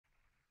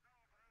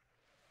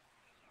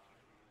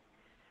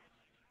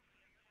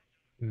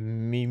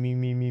Me, me,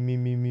 me, me, me,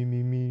 me, me,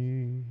 me,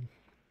 me.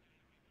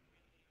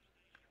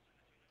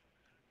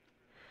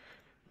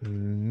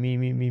 Me,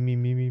 me, me, me,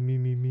 me, me, me,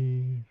 me,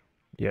 me.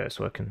 Yeah, it's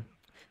working.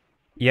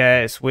 Yeah,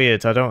 it's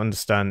weird. I don't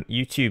understand.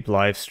 YouTube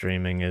live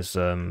streaming is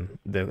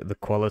the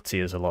quality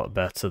is a lot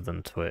better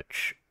than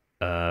Twitch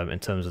in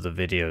terms of the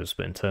videos,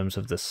 but in terms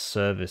of the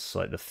service,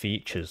 like the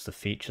features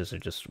are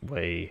just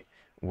way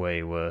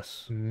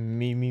worse.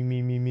 Me, me,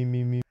 me, me, me,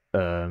 me, me.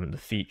 The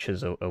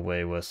features are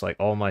way worse. Like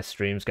all my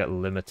streams get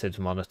limited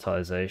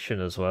monetization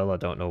as well. I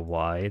don't know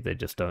why. They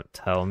just don't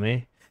tell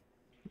me.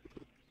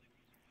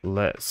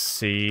 Let's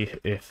see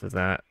if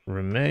that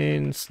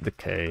remains the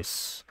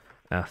case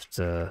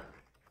after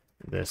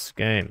this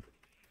game.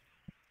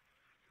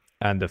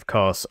 And of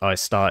course, I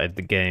started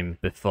the game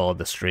before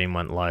the stream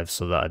went live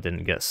so that I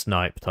didn't get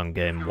sniped on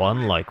game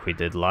 1 like we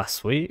did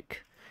last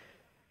week.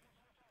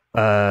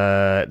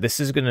 This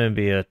is gonna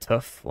be a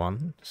tough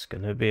one. It's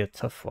gonna be a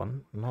tough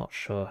one. I'm not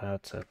sure how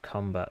to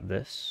combat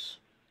this.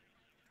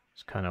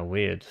 It's kind of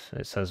weird.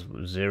 It says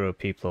 0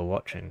 people are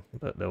watching,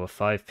 but there were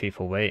 5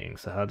 people waiting,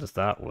 so how does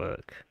that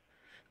work?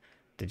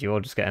 Did you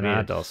all just get an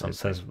ad or something? It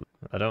says,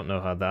 I don't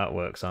know how that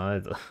works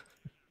either.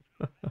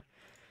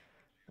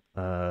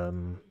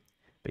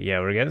 But yeah,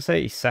 we're against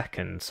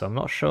 82nd, so I'm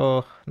not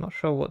sure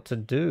what to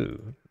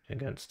do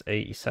against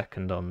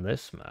 82nd on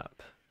this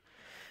map.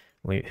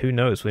 Who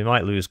knows? We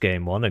might lose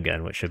game 1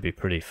 again, which would be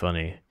pretty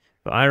funny.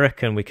 But I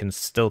reckon we can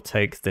still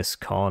take this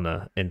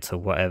corner into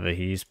whatever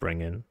he's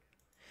bringing.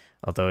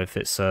 Although if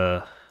it's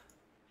there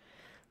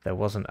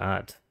was an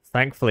ad.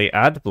 Thankfully,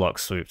 ad block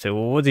swooped it.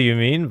 Well, what do you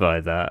mean by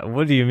that?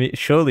 What do you mean?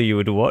 Surely you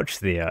would watch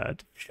the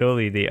ad.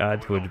 Surely the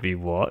ad would be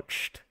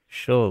watched.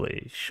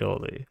 Surely.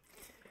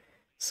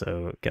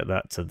 So get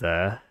that to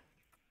there.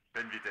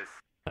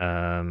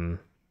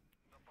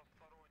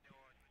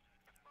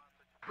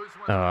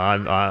 Oh,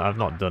 I've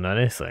not done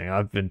anything.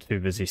 I've been too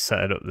busy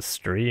setting up the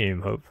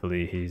stream.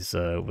 Hopefully he's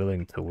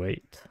willing to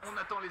wait.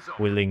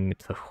 Willing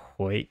to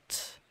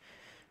wait.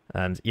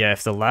 And yeah,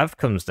 if the lav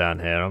comes down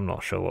here, I'm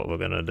not sure what we're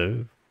gonna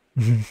do.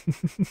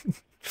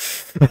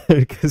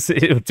 Because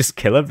it'll just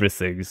kill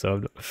everything,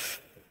 so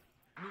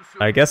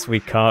I guess we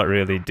can't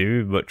really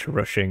do much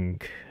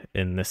rushing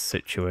in this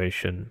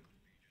situation.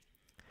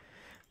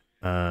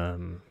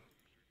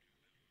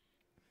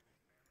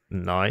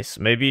 Nice.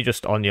 Maybe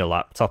just on your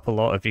laptop a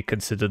lot. Have you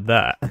considered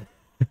that?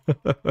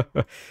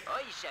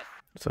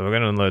 So we're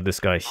gonna unload this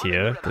guy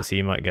here because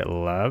he might get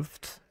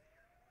laved.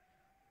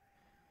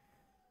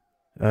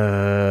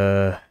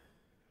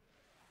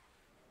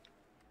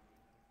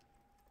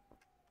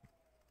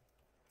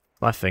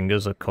 My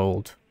fingers are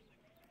cold.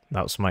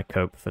 That's my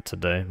cope for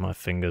today. My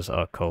fingers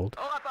are cold.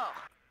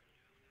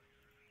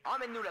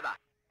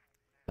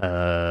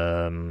 Got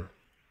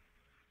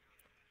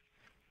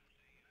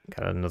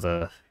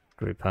another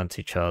group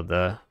anti-child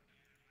there.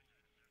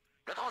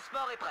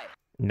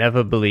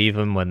 Never believe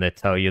them when they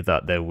tell you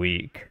that they're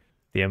weak.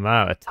 The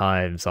amount of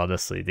times,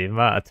 honestly, the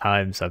amount of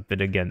times I've been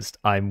against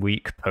I'm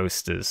weak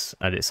posters,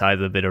 and it's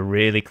either been a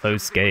really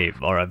close game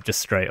or I've just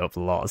straight up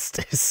lost,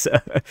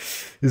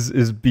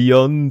 is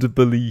beyond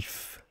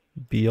belief.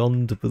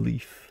 Beyond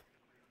belief.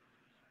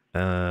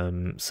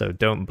 So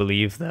don't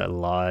believe their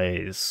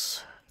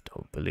lies.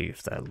 Don't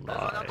believe their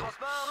lies.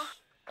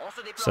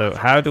 So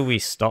how do we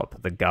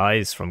stop the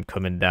guys from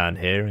coming down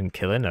here and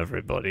killing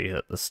everybody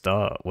at the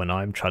start when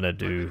I'm trying to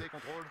do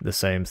the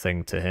same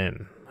thing to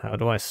him? How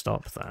do I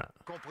stop that?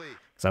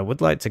 Because I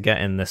would like to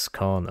get in this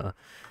corner.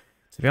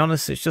 To be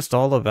honest, it's just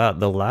all about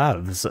the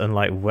lavs and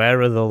like,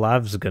 where are the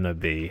lavs gonna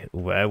be?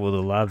 Where will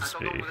the lavs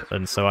be?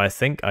 And so I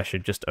think I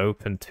should just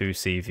open 2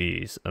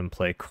 CVs and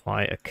play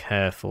quite a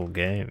careful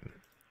game.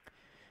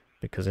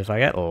 Because if I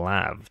get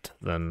laved,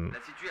 then,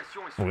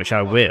 which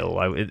I will,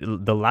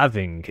 the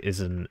laving is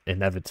an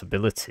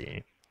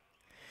inevitability.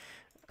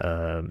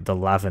 The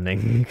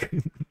lavening.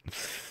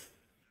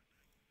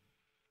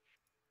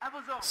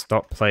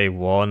 Stop play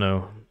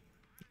Warno.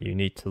 You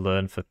need to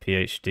learn for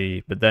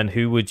PhD. But then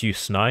who would you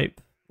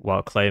snipe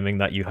while claiming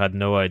that you had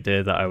no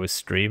idea that I was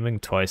streaming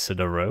twice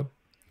in a row?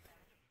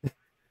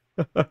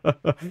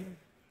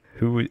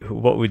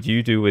 What would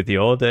you do with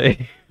your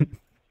day?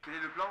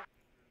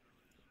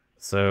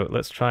 So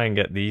let's try and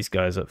get these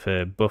guys up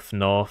here. Buff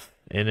north,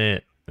 in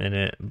it,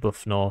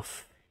 buff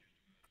north.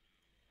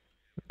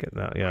 Get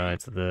that guy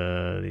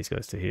to these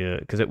guys to here,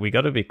 because we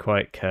got to be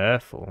quite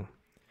careful.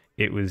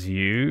 It was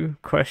you?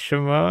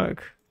 Question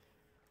mark.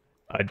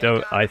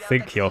 I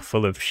think you're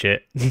full of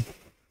shit.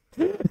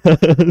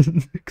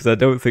 Because I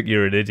don't think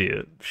you're an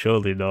idiot.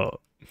 Surely not.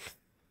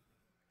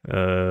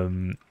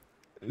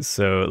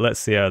 So let's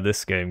see how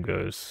this game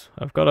goes.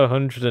 I've got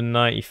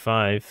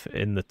 195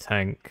 in the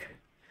tank.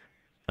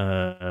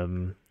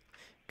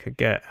 Could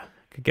get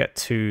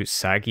 2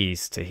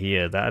 saggies to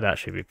here. That'd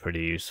actually be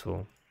pretty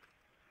useful.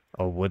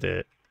 Or would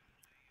it?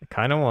 I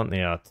kind of want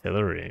the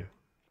artillery.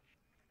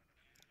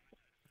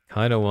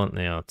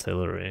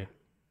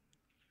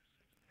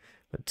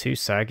 But 2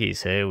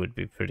 saggies here would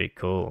be pretty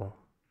cool.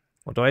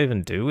 What do I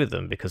even do with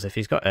them? Because if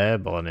he's got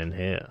airborne in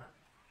here...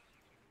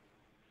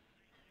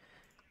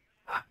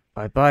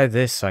 I buy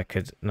this, I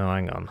could... No,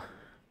 hang on.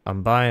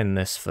 I'm buying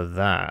this for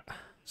that.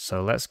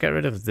 So let's get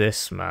rid of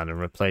this man and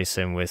replace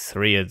him with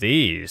 3 of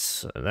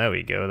these. There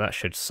we go. That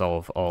should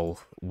solve all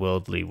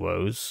worldly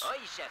woes.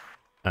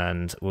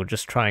 And we'll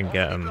just try and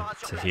get him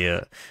to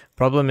here.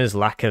 Problem is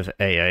lack of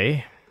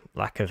AA.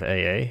 Lack of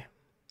AA.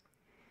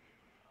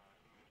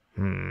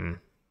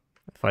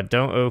 If I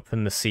don't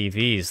open the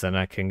CVs, then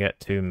I can get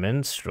 2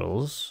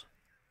 minstrels.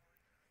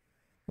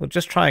 We'll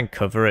just try and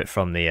cover it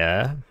from the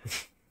air.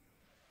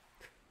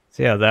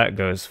 See how that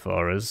goes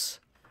for us.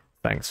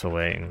 Thanks for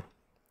waiting.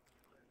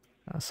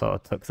 I sort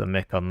of took the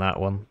mick on that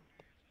one.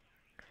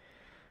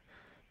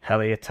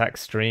 Heli attack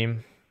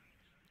stream.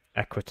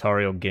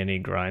 Equatorial Guinea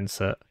grind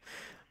set.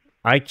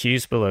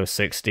 IQs below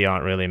 60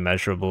 aren't really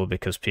measurable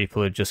because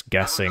people are just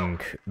guessing.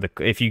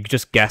 If you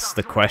just guess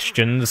the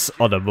questions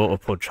on a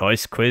multiple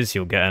choice quiz,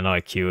 you'll get an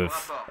IQ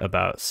of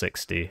about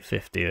 60,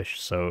 50-ish.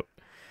 So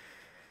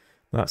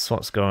that's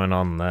what's going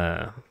on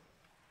there.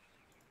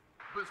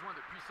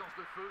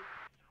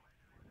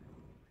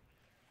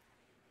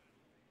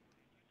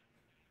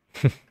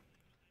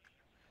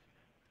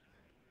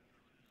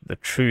 The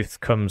truth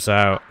comes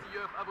out.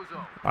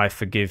 I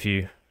forgive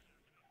you.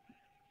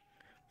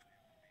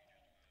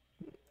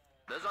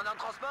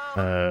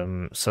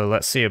 So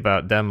let's see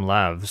about them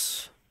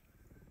lavs.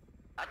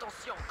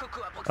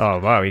 Oh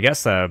wow, he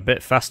gets there a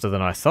bit faster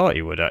than I thought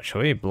he would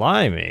actually.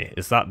 Blimey,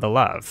 is that the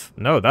lav?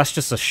 No, that's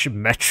just a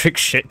metric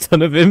shit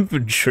ton of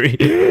infantry.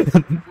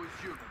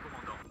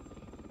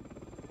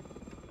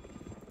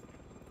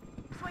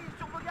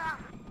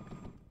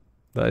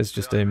 That is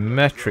just a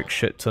metric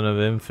shit ton of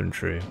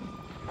infantry.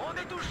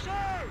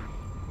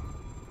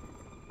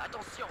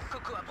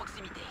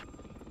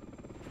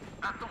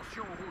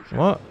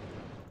 What?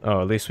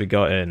 Oh, at least we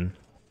got in.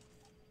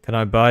 Can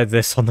I buy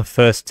this on the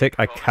first tick?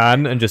 I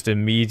can, and just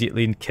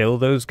immediately kill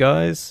those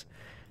guys?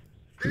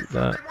 Keep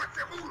that.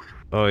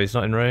 Oh, he's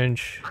not in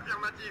range.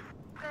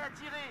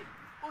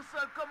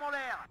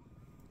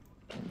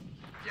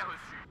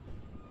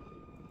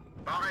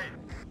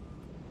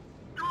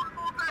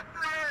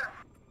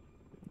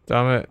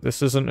 Damn it,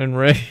 this isn't in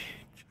range.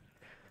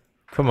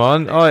 Come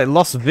on. Oh, it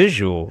lost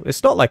visual.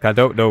 It's not like I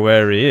don't know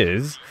where he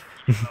is.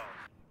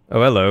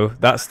 Oh, hello.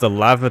 That's the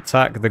lav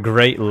attack, the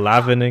great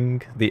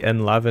lavening, the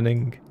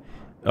enlavening.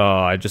 Oh,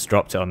 I just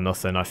dropped it on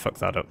nothing. I fucked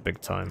that up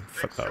big time.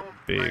 Fucked that up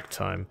big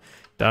time.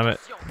 Damn it.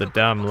 The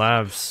damn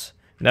lavs.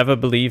 Never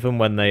believe them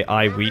when they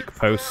eye weak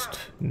post.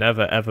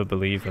 Never ever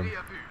believe them.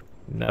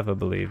 Never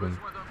believe them.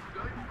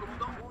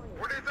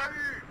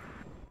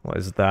 What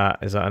is that?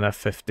 Is that an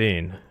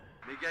F-15?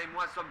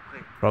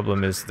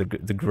 Problem is the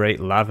great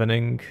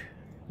lavening.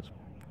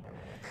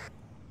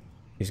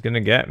 He's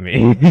gonna get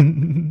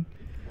me.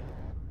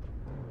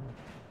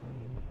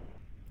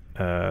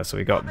 So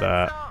we got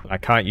that. I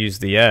can't use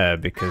the air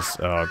because...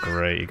 Oh,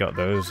 great. You got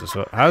those as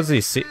well. How's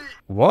he see...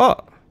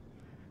 What?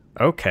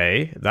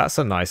 Okay. That's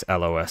a nice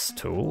LOS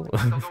tool.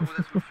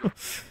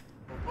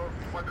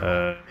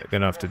 Gonna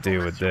have to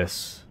deal with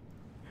this.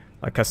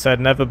 Like I said,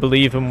 never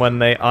believe them when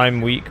they I'm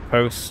weak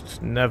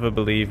post. Never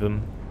believe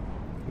them.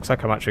 Looks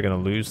like I'm actually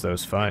going to lose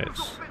those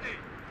fights.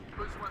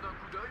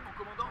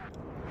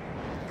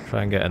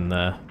 Try and get in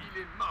there.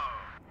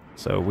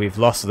 So we've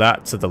lost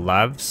that to the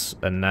lavs,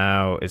 and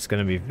now it's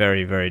going to be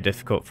very, very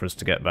difficult for us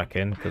to get back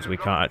in because we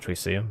can't actually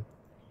see them.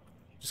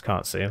 Just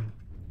can't see them.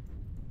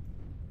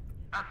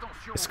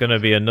 It's going to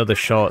be another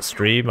short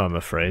stream, I'm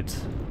afraid.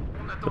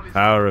 The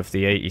power of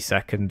the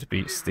 82nd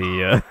beats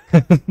the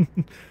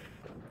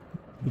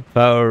the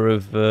power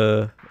of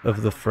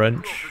the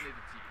French.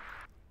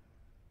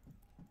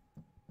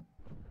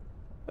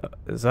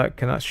 Is that?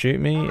 Can that shoot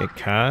me? It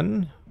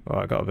can. Oh,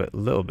 I got a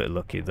little bit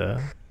lucky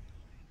there.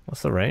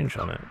 What's the range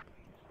on it?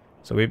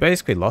 So we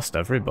basically lost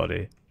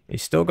everybody.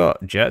 He's still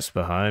got jets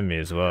behind me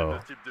as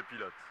well.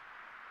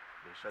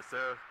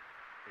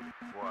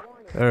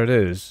 There it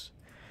is.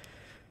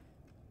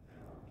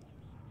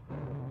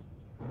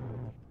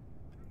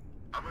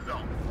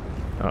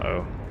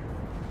 Uh-oh.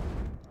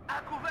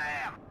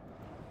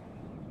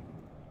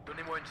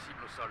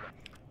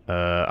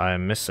 I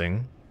am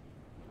missing.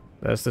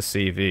 There's the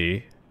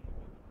CV.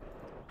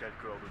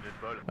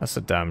 That's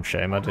a damn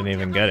shame. I didn't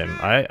even get him.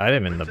 I had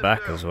him in the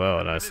back as well,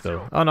 and I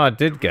still... Oh no, I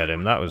did get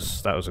him. That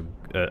was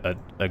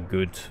a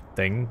good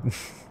thing.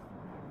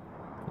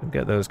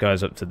 Get those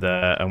guys up to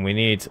there, and we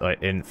need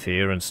like int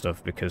fear and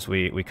stuff because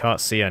we can't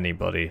see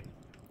anybody.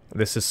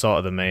 This is sort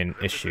of the main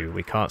issue.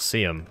 We can't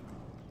see him.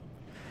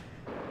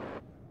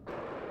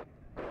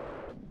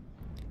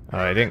 Oh,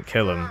 I didn't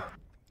kill him.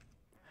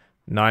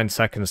 9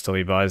 seconds till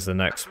he buys the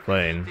next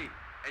plane.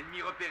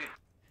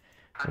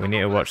 We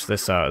need to watch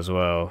this out as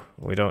well.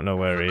 We don't know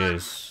where he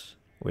is.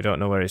 We don't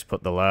know where he's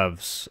put the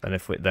lavs, and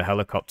if the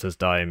helicopters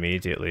die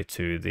immediately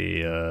to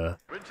the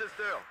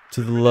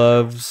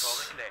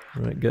lavs,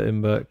 right, get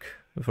him back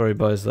before he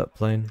buys that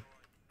plane.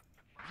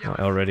 Might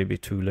already be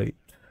too late.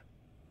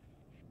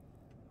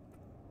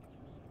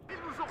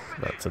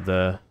 Back to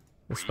there.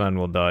 This man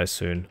will die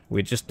soon.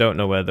 We just don't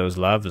know where those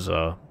lavs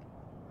are.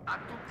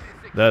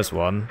 There's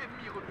one.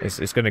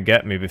 It's gonna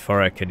get me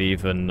before I could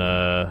even,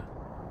 my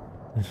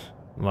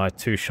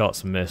 2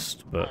 shots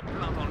missed, but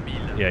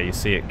yeah, you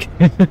see it.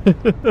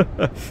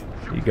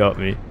 You got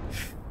me.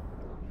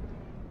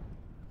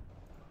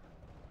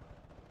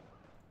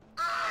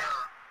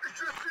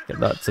 Get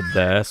that to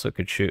there so I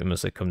could shoot them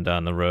as they come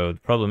down the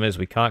road. Problem is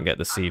we can't get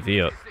the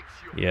CV up.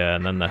 Yeah,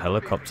 and then the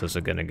helicopters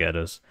are gonna get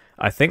us.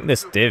 I think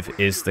this div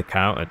is the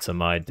counter to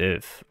my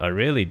div. I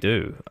really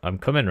do. I'm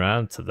coming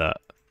round to that.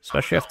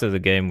 Especially after the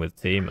game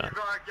with T-Man.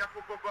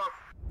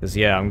 Because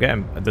yeah, I'm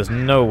getting... There's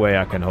no way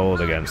I can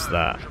hold against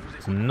that.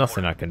 There's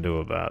nothing I can do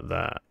about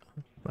that.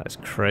 That's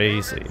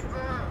crazy.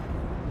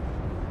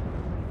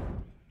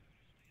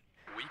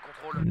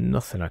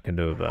 Nothing I can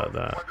do about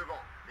that.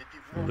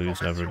 We're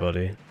losing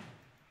everybody.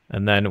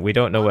 And then we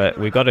don't know where...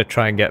 We gotta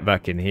try and get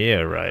back in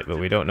here, right? But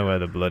we don't know where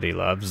the bloody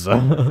labs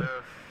are.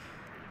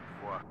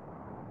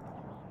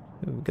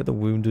 We get the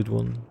wounded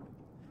one.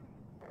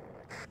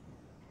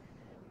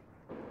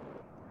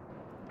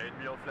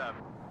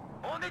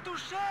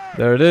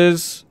 There it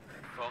is.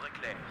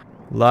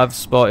 Lav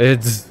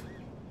spotted.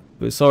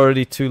 But it's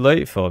already too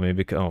late for me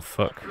because... Oh,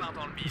 fuck.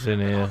 He's in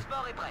here.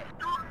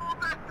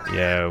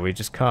 Yeah, we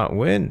just can't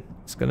win.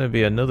 It's gonna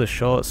be another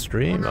short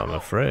stream, I'm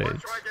afraid.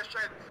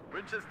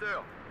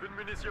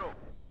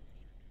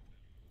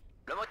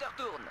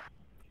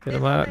 Get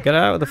him out. Get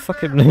out of the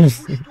fucking...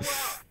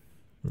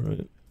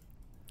 Right.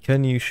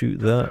 Can you shoot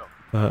that,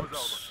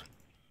 perhaps?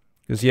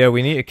 Because, yeah,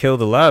 we need to kill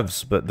the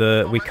lavs, but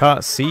we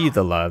can't see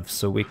the lavs,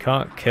 so we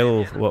can't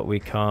kill what we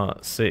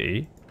can't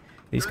see.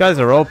 These guys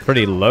are all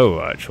pretty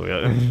low,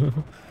 actually.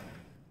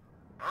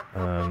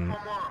 But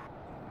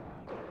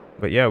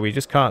yeah, we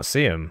just can't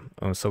see them.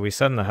 Oh, so we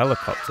send the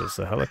helicopters.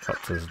 The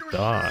helicopters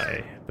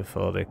die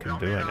before they can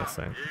do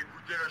anything.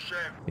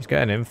 He's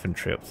getting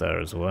infantry up there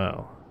as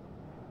well.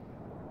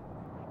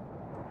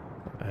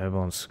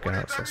 Airborne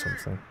scouts or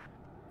something.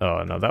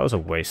 Oh no, that was a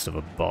waste of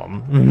a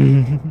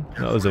bomb.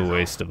 That was a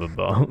waste of a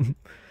bomb.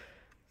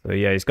 So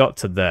yeah, he's got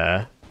to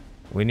there.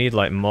 We need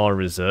like more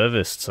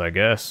reservists, I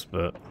guess,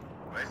 but...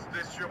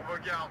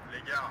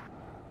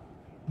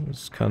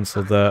 Let's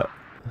cancel that.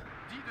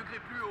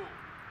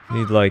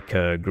 Need like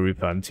a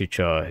group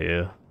anti-char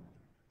here.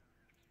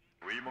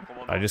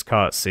 I just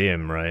can't see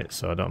him, right?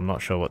 So I'm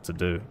not sure what to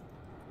do.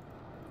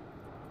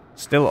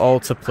 Still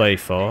all to play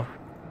for.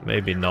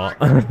 Maybe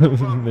not.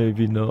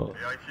 Maybe not.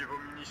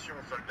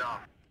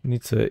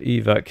 Need to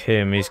evac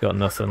him, he's got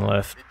nothing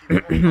left.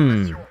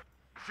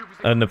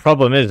 And the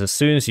problem is, as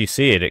soon as you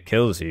see it, it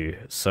kills you.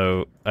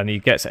 So, and he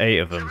gets 8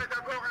 of them.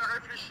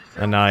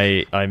 And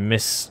I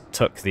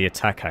mistook the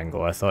attack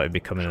angle. I thought he'd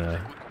be coming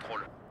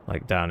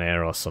like down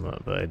here or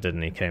something, but it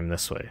didn't. He came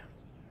this way.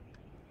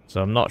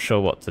 So I'm not sure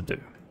what to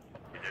do.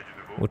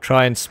 We'll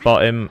try and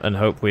spot him and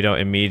hope we don't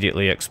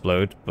immediately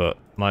explode, but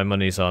my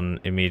money's on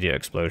immediate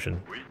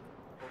explosion.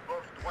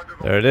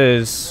 There it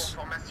is.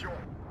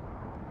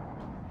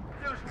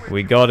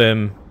 We got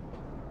him.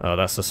 Oh,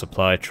 that's a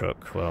supply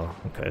truck. Well,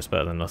 okay, it's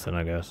better than nothing,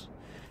 I guess.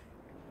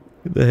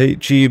 The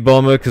HE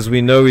bomber, because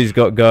we know he's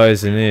got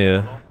guys in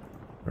here.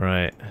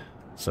 Right.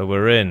 So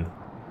we're in.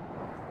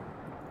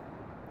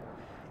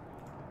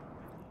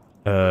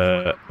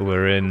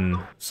 We're in,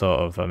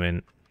 sort of. I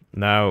mean,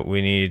 now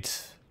we need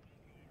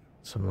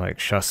some, like,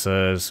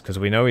 chasseurs, because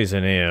we know he's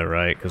in here,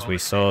 right? Because we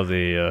saw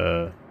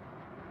the,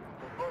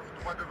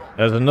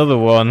 There's another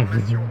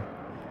one.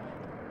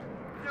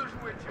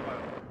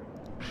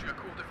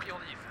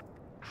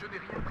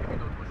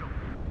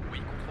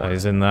 Oh,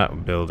 he's in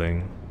that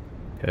building.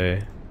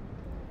 Okay.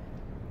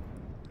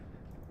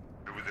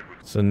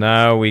 So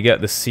now we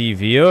get the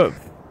CV up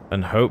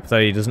and hope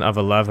that he doesn't have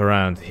a lav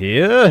around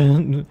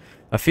here.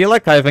 I feel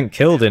like I haven't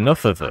killed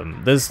enough of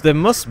them. There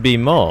must be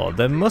more.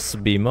 There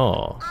must be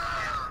more.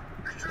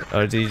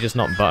 Or did he just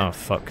not... Oh,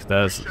 fuck.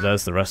 There's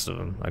the rest of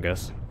them, I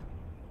guess.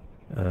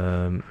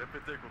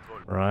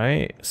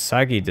 Right.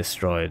 Saggy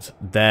destroyed.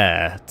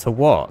 There. To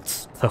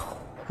what? To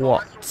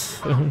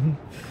what?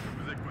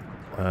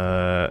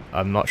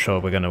 I'm not sure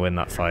we're going to win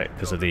that fight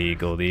because of the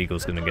eagle. The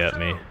eagle's going to get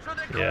me.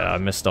 Yeah, I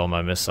missed all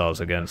my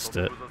missiles against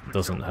it.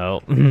 Doesn't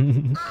help.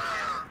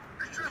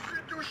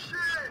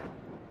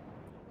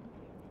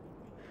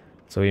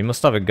 So he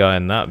must have a guy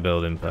in that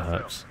building,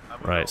 perhaps.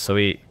 Right, so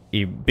he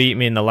beat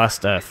me in the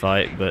last air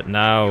fight, but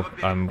now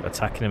I'm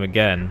attacking him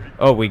again.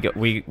 Oh,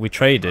 we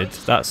traded.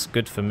 That's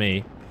good for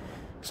me.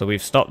 So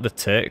we've stopped the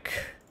tick.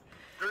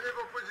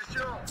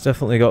 It's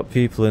definitely got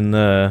people in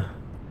there.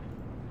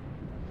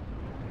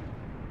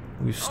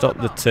 We've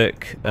stopped the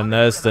tick, and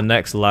there's the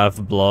next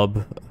lav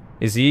blob.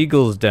 His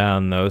eagle's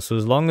down though, so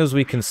as long as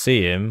we can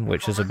see him,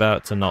 which is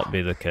about to not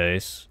be the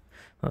case,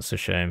 that's a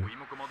shame.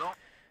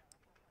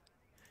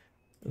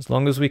 As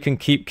long as we can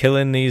keep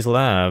killing these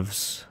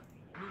lavs,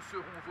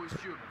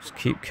 just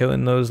keep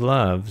killing those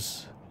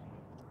lavs.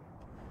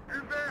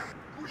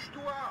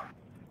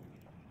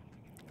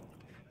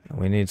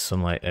 We need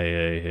some like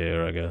AA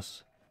here, I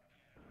guess.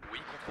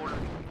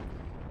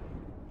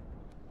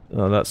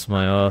 Oh, that's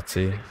my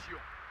arty.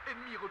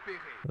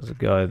 There's a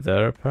guy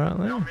there,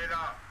 apparently.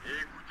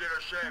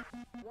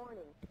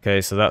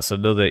 Okay, so that's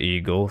another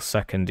eagle,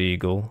 second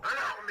eagle.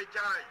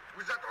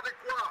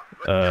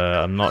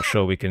 I'm not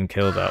sure we can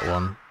kill that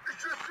one.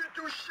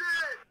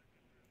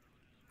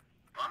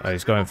 Oh,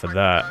 he's going for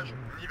that.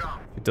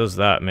 If he does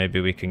that,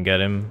 maybe we can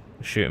get him.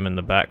 Shoot him in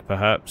the back,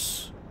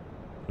 perhaps.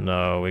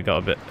 No, we got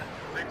a bit...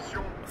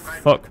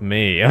 Fuck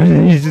me.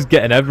 He's just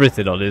getting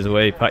everything on his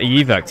way.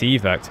 He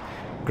evac'd.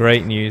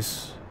 Great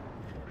news.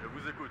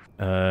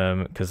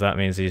 Because that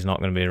means he's not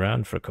going to be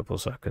around for a couple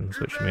of seconds,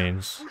 which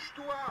means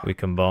we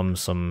can bomb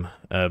some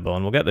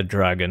airborne. We'll get the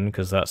dragon,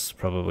 because that's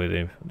probably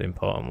the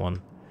important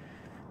one.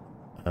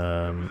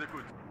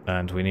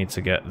 And we need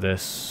to get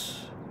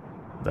this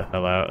the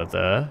hell out of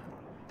there.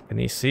 Can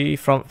he see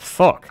from...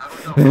 Fuck!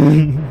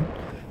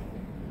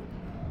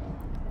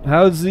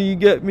 How does he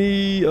get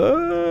me?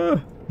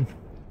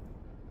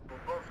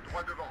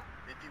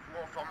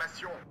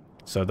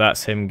 So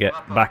that's him get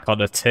back on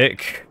a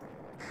tick.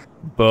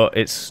 But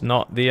it's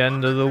not the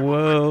end of the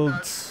world.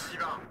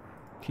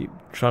 Keep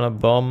trying to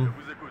bomb.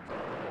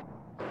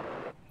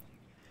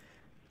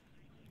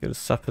 Get a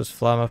sapper's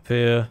flam up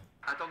here.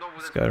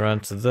 Let's go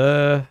around to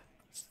there.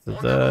 To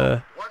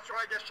there.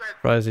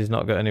 Surprised he's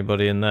not got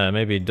anybody in there.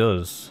 Maybe he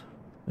does.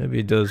 Maybe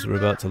he does. We're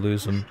about to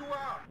lose him.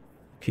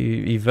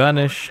 He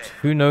vanished.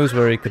 Who knows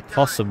where he could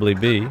possibly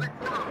be?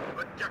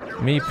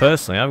 Me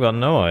personally, I've got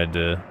no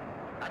idea.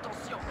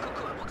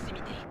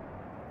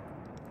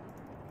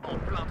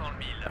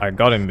 I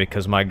got him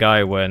because my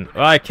guy went,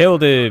 oh, I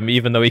killed him,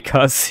 even though he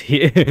can't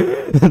see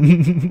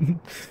it.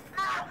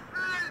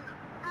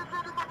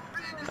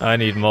 I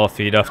need more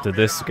feed after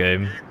this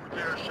game.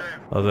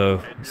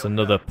 Although, it's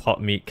another pot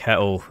meat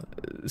kettle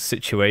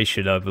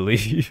situation, I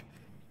believe.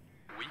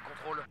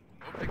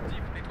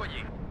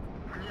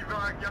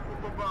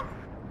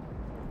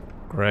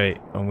 Great,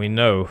 and we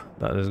know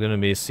that there's going to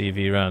be a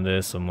CV around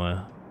here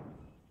somewhere.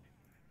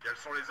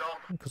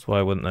 Because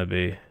why wouldn't there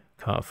be?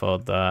 Can't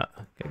afford that.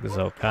 Get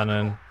Gazelle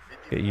Cannon.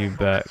 Get you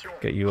back.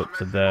 Get you up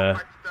to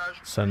there.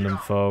 Send them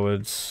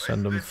forwards.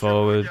 Send them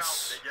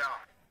forwards.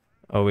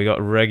 Oh, we got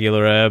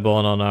regular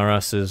airborne on our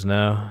asses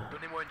now.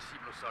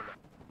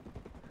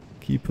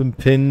 Keep them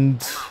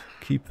pinned.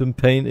 Keep them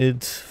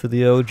painted for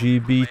the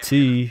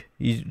LGBT.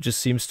 He just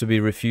seems to be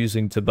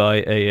refusing to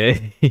buy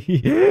AA.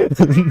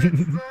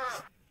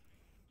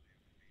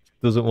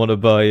 Doesn't want to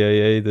buy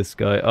AA, this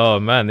guy. Oh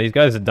man, these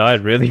guys have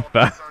died really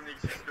fast.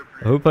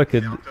 I hope I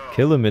could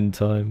kill him in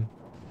time.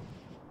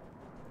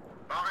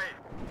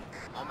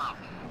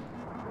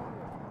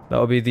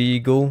 That'll be the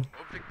eagle.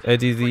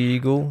 Eddie the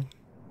eagle.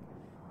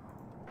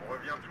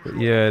 But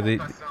yeah,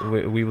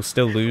 we will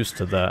still lose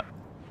to that.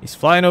 He's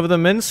flying over the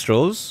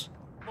minstrels.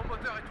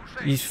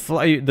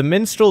 The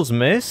minstrels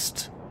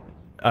missed.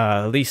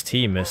 At least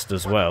he missed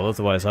as well.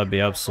 Otherwise, I'd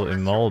be absolutely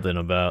mauling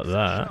about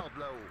that.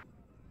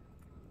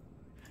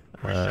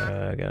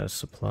 Get a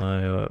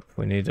supply up.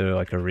 We need to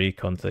like a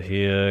recon to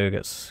here.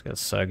 Get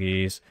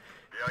saggies.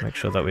 Make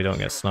sure that we don't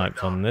get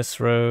sniped on this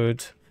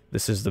road.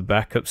 This is the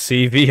backup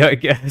CV, I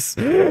guess.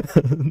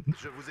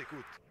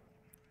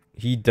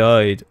 He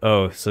died.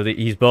 Oh, so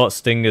he's bought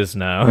stingers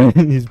now.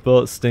 He's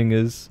bought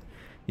stingers.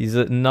 He's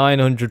at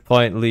 900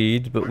 point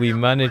lead, but we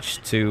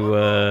managed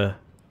to,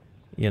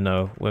 you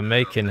know, we're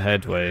making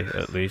headway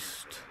at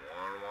least.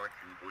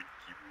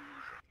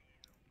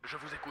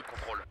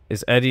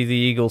 Is Eddie the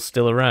Eagle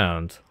still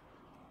around?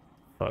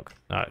 Fuck.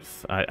 That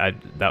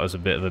was a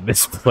bit of a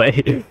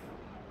misplay.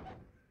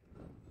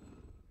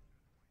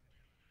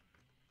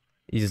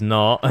 He's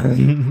not.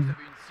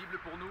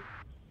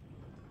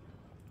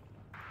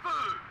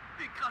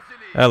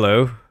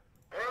 Hello.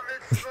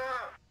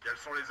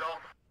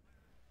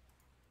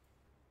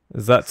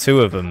 Is that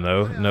two of them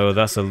though? No,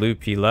 that's a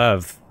loopy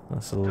lav.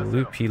 That's a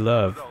loopy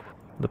lav.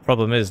 The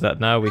problem is that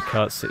now we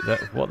can't see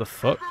that. What the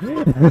fuck?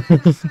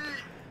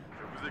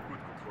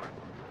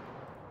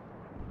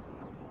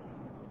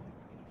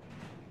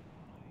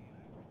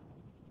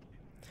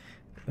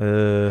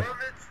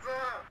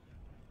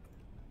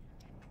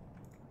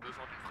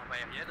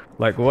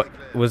 Like what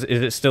is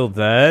it still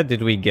there?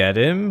 Did we get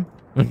him?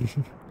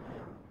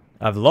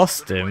 I've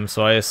lost him,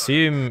 so I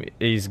assume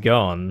he's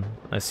gone.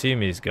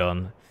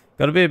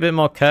 Gotta be a bit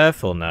more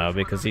careful now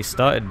because he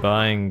started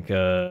buying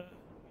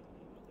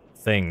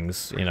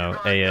things, you know,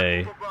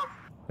 AA.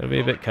 Gotta be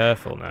a bit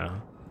careful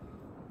now.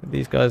 Get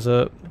these guys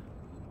up.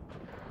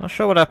 Not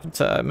sure what happened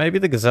to maybe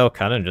the Gazelle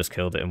Cannon just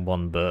killed it in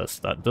one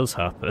burst. That does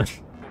happen.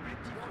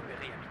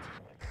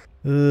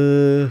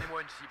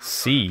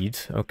 Seed,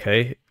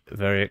 okay,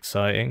 very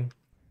exciting.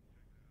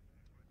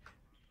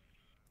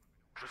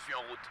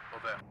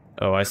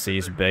 Oh, I see,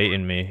 he's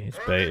baiting me.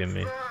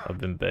 I've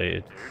been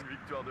baited.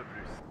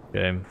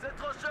 Game.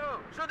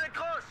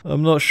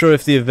 I'm not sure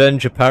if the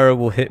Avenger Para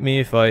will hit me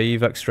if I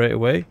evac straight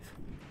away.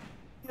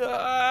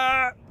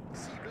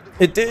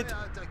 It did.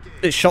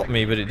 It shot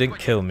me, but it didn't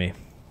kill me.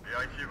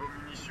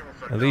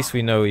 At least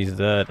we know he's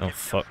there. Oh,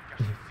 fuck.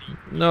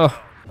 No.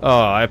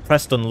 Oh, I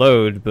pressed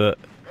unload, but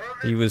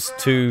he was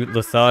too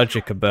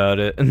lethargic about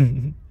it.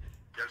 You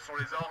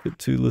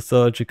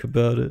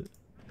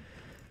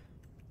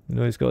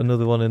know, he's got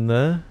another one in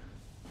there.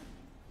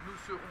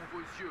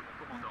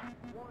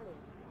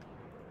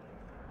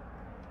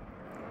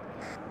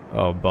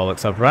 Oh,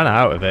 bollocks. I've ran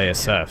out of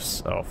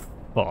ASFs. Oh,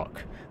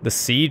 fuck. The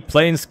seed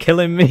plane's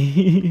killing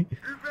me.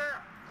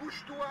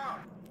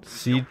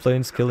 Seed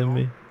plane's killing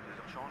me.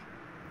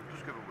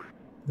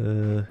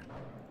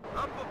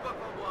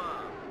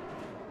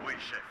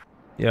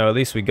 Yeah, at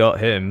least we got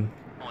him.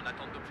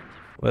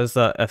 Where's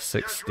that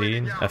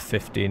F-16?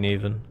 F-15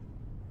 even.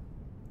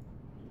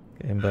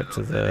 Getting back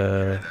to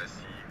there.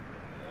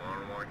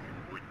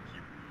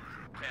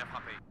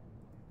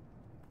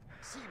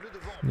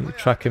 Need to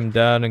track him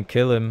down and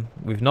kill him.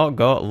 We've not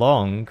got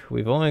long.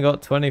 We've only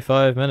got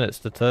 25 minutes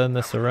to turn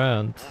this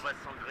around.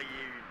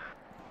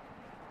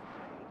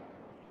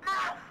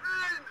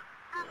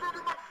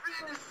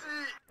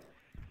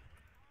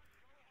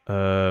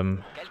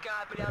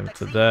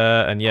 To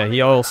there, and yeah,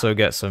 he also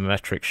gets a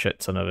metric shit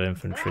ton of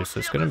infantry, so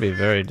it's going to be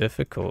very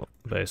difficult,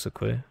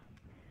 basically.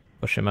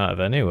 Push him out of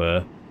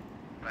anywhere.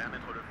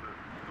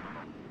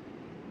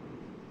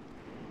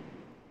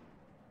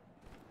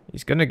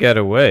 He's going to get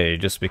away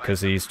just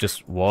because he's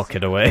just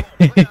walking away.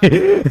 I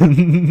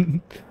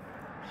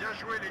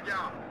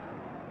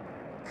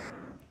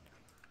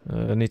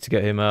need to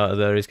get him out of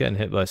there. He's getting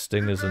hit by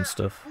stingers and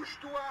stuff.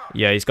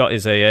 Yeah, he's got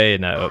his AA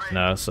net up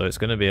now, so it's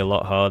going to be a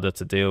lot harder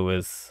to deal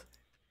with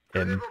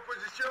him.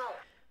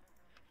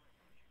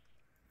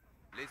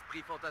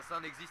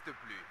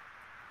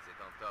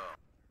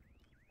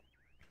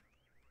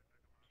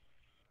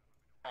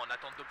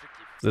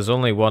 There's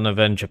only one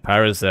Avenger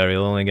Paras there,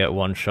 he'll only get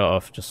one shot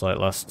off, just like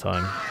last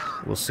time.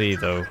 We'll see,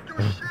 though.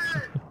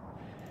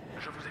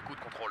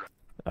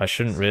 I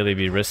shouldn't really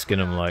be risking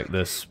him like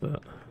this,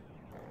 but...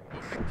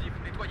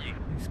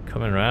 He's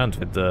coming around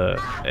with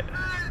the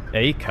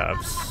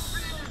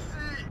ACAVs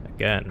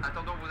again.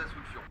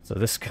 So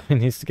this guy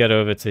needs to get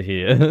over to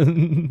here.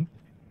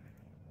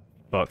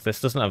 Fuck, this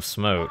doesn't have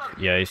smoke.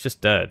 Yeah, he's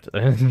just dead.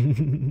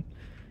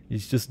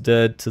 He's just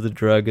dead to the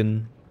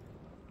dragon.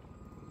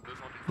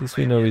 At least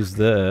we know he's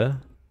there.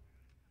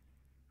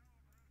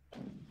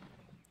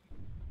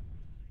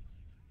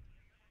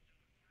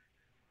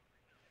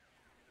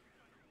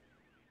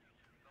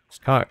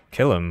 Just can't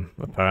kill him,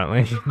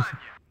 apparently.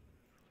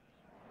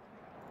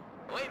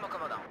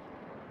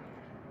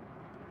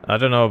 I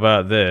don't know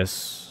about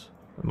this.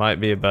 It might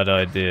be a bad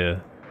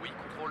idea.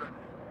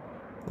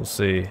 We'll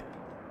see.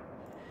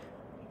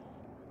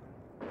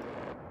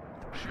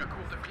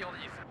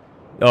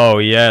 Oh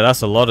yeah,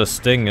 that's a lot of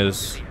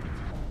stingers.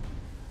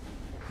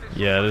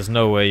 Yeah, there's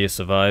no way you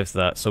survive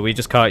that. So we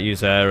just can't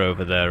use air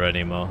over there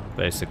anymore,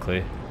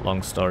 basically.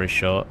 Long story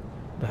short.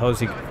 The hell is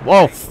he...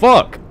 Whoa,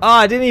 fuck! Ah,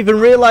 I didn't even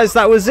realize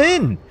that was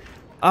in!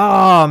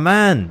 Ah,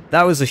 man.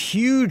 That was a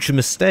huge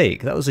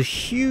mistake. That was a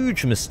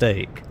huge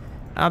mistake.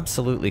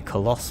 Absolutely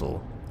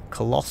colossal.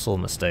 Colossal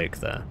mistake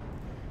there.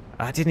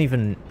 I didn't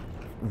even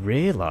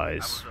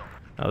realize.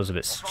 That was a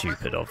bit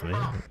stupid of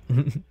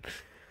me.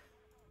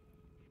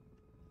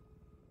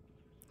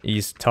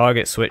 He's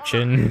target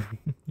switching.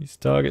 He's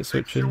target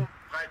switching.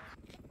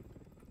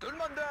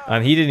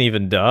 And he didn't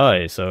even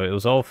die, so it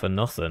was all for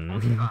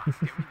nothing.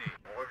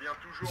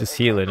 Just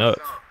healing up.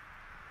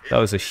 That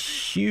was a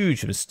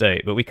huge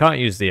mistake, but we can't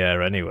use the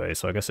air anyway,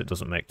 so I guess it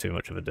doesn't make too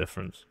much of a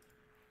difference.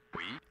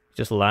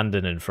 Just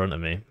landing in front of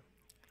me.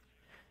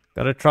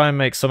 Gotta try and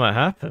make something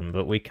happen,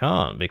 but we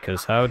can't,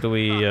 because how do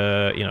we,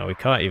 you know, we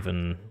can't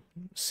even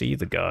see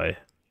the guy.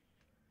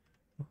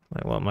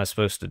 Like, what am I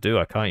supposed to do?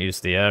 I can't use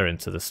the air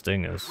into the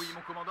stingers.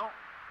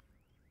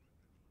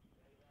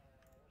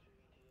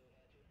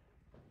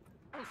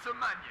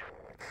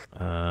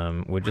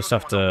 We just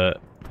have to...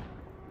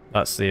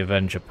 That's the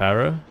Avenger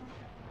Para.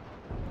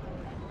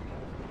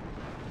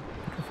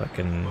 If I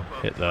can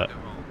hit that.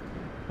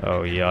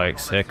 Oh,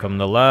 yikes. Here come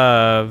the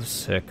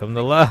lavs. Here come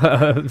the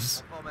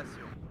lavs.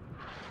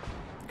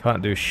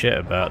 Can't do shit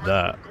about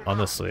that,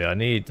 honestly. I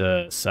need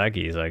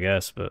saggies, I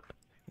guess, but...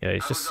 Yeah,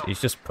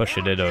 he's just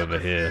pushing it over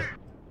here.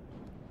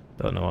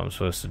 Don't know what I'm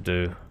supposed to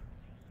do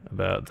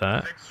about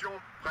that.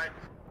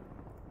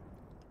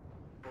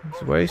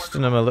 He's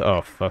wasting him a little. Oh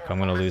fuck! I'm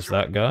gonna lose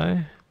that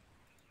guy.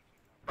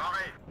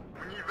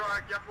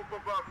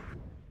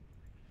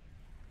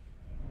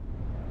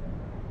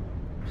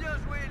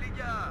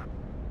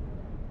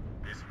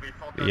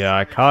 Yeah,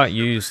 I can't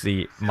use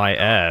my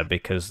air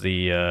because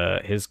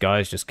his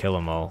guys just kill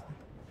them all,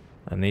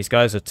 and these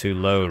guys are too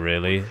low,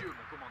 really.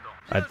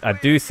 I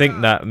do think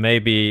that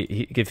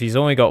maybe, if he's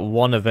only got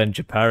one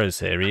Avenger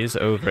Paras here, he is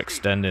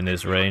overextending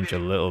his range a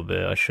little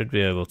bit. I should be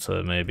able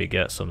to maybe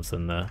get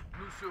something there.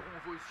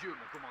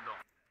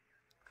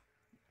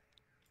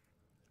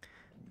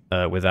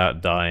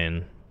 Without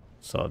dying,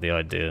 sort of the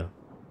idea.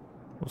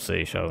 We'll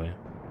see, shall we?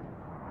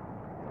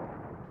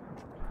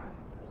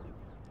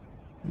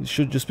 It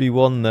should just be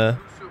one there.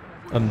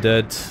 I'm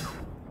dead.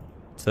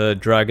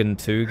 Dragon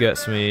 2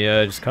 gets me,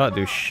 just can't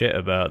do shit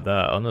about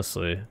that,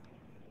 honestly.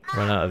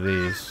 Run out of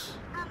these.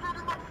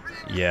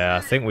 Yeah, I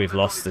think we've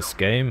lost this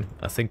game.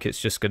 I think it's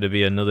just going to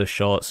be another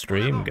short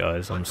stream,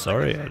 guys. I'm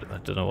sorry, I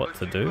don't know what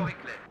to do.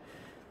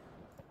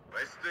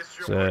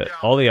 So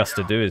all he has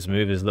to do is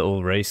move his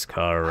little race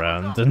car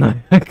around, and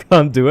I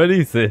can't do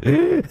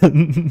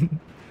anything.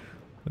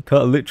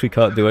 I literally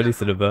can't do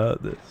anything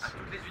about this.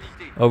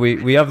 Oh,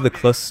 we have the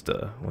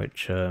cluster,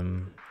 which I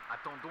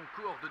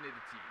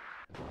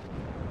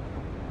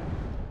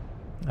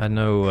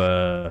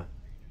know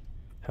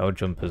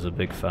Helljumper's a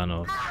big fan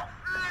of.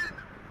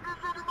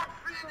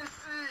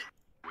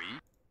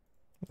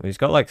 He's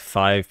got like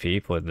 5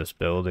 people in this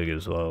building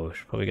as well. We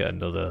should probably get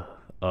another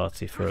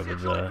arty for over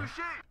there.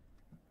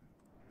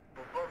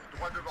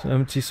 Is an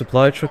empty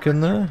supply truck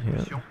in there?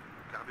 Yeah.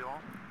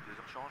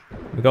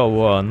 We got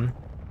one.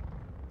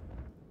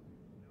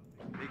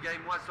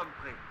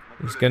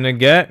 He's gonna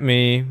get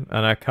me,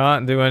 and I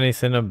can't do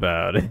anything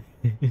about it.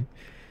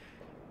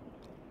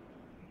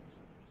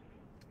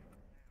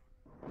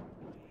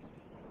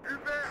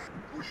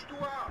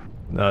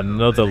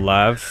 Another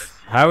lav.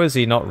 How has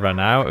he not run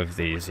out of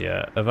these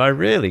yet? Have I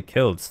really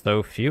killed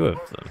so few of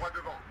them?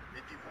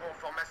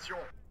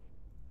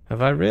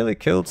 Have I really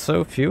killed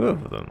so few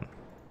of them?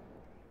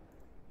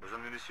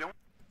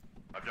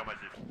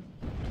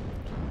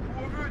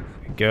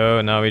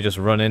 Go, now we just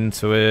run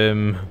into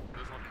him.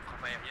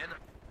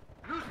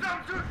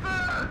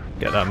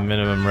 Get that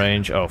minimum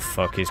range. Oh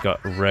fuck, he's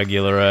got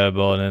regular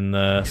airborne in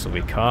there, so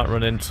we can't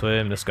run into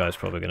him. This guy's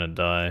probably gonna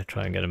die.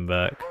 Try and get him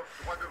back.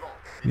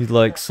 Need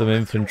like some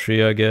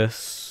infantry, I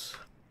guess.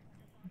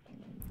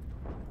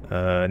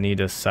 Need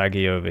a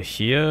saggy over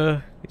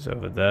here. He's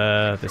over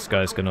there. This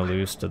guy's gonna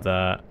lose to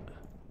that.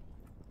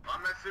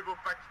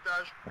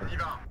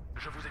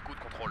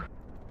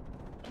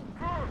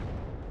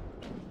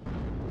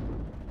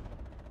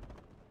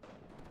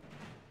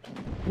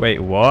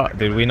 Wait, what?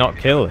 Did we not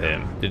kill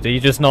him? Did he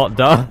just not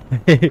die?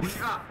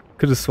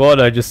 Could have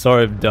sworn I just saw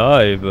him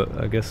die, but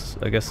I guess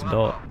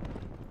not.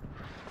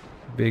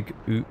 Big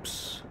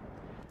oops.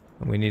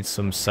 And we need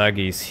some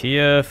saggies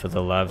here for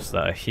the lavs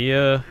that are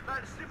here.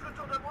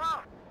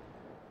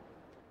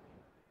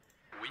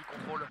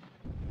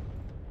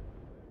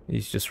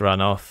 He's just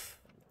ran off.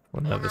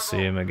 We'll never see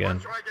him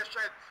again.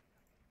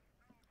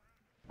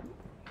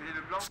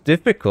 It's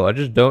difficult, I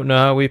just don't know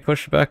how we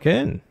push back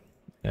in.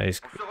 Yeah,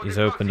 he's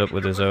opened up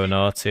with his own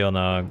arty on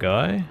our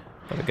guy.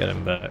 Gotta get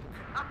him back.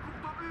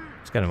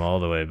 Let's get him all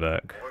the way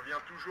back.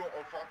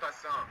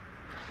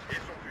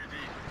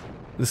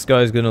 This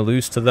guy's gonna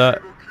lose to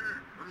that.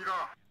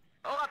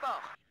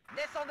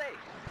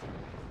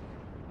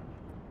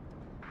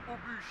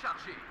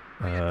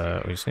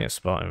 We just need to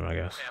spot him, I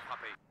guess.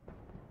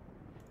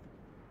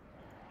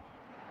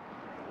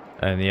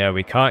 And yeah,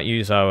 we can't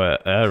use our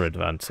air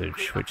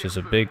advantage, which is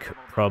a big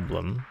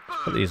problem.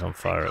 Put these on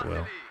fire at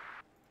will.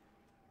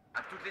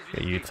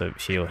 Get you to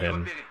heal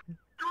him.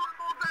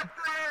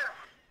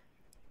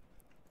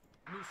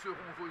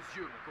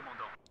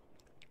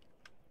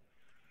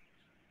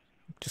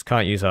 Just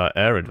can't use our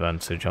air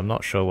advantage. I'm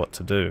not sure what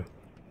to do.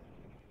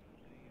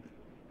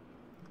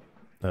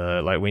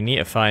 Like, we need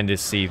to find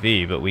his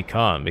CV, but we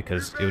can't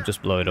because he'll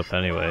just blow it up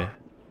anyway.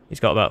 He's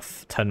got about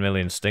 10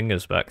 million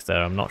stingers back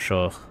there. I'm not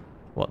sure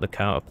what the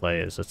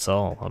counterplay is at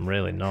all. I'm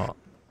really not.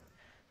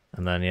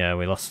 And then, yeah,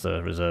 we lost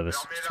the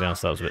reservist. To be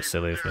honest, that was a bit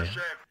silly of me.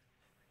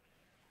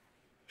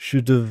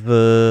 Should have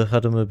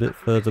had him a bit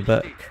further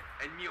back.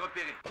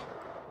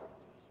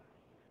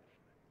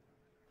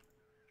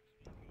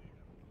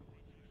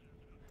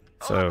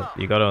 So,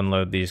 you gotta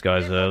unload these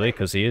guys early,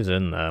 because he is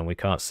in there and we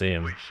can't see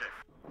him.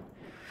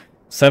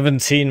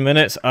 17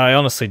 minutes? I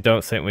honestly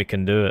don't think we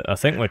can do it. I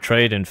think we're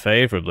trading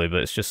favourably,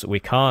 but it's just we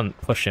can't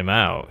push him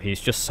out.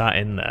 He's just sat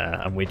in there,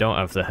 and we don't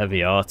have the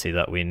heavy arty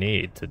that we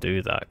need to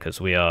do that,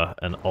 because we are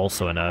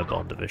also an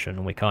airborne division,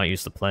 and we can't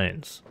use the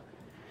planes.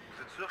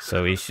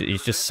 So he's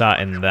just sat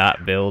in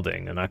that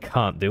building, and I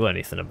can't do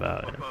anything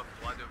about it.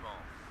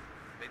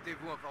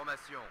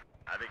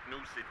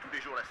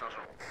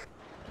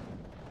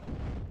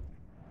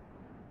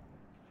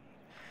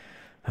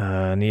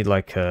 I need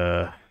like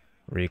a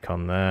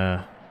recon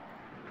there.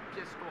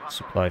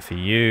 Supply for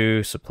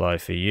you, supply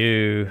for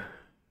you.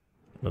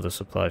 Another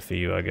supply for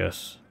you, I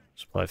guess.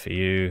 Supply for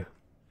you.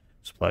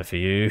 Supply for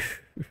you.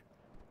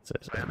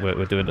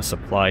 We're doing a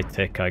supply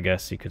tick, I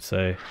guess you could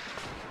say.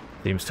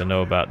 Seems to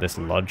know about this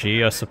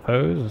Logi, I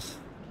suppose.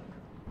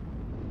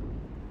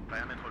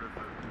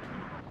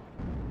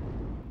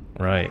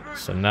 Right,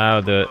 so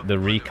now the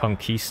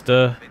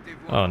Reconquista.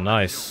 Oh,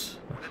 nice.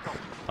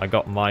 I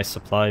got my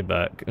supply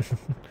back.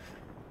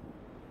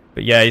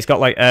 But yeah, he's got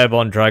like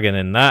Airborne Dragon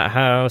in that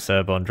house,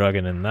 Airborne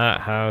Dragon in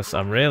that house.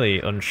 I'm really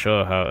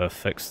unsure how to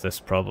fix this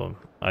problem.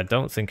 I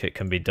don't think it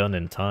can be done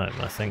in time.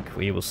 I think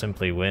we will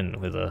simply win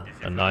with a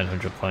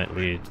 900 point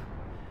lead.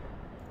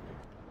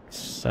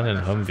 Sending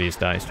Humvees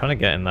down. He's trying to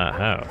get in that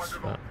house.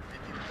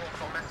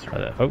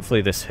 But,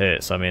 hopefully this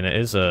hits. I mean, it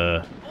is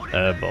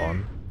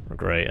airborne.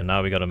 Great, and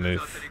now we gotta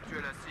move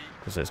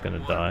because it's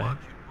gonna die.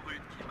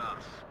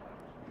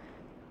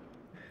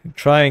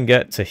 Try and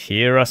get to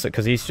hear us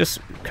because he's just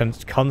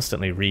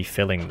constantly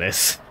refilling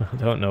this. I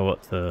don't know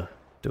what to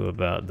do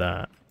about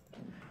that.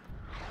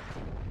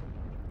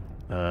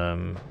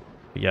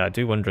 Yeah, I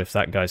do wonder if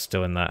that guy's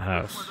still in that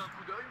house.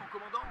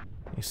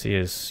 You see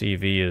his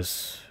CV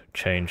has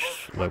changed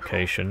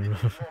location,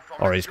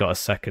 or he's got a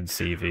second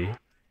CV.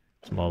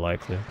 It's more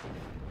likely.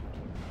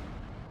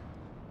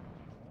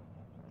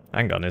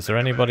 Hang on, is there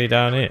anybody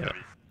down here?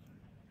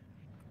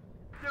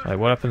 Like,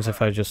 what happens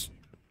if I just...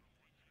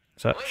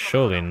 Is that...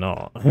 Surely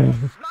not.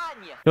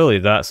 Surely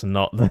that's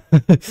not the...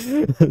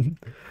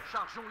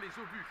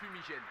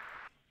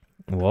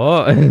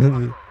 What?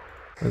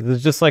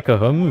 There's just like a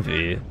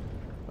Humvee.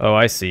 Oh,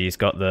 I see. He's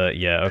got the...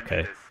 Yeah,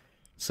 okay.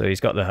 So he's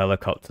got the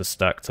helicopter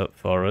stacked up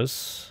for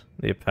us.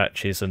 The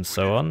Apaches and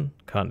so on.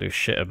 Can't do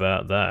shit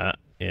about that.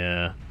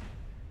 Yeah.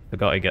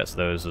 Forgot he gets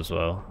those as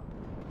well.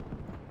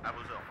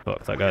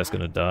 Fuck, that guy's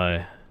gonna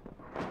die.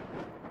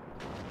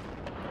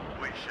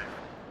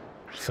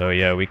 So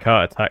yeah, we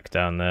can't attack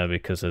down there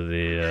because of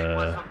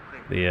the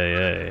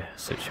AA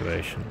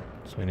situation.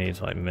 So we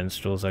need like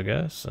minstrels, I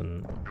guess,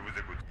 and...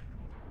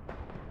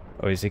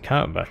 Oh, is he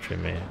counter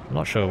battering me? I'm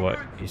not sure what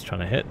he's trying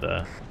to hit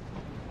there.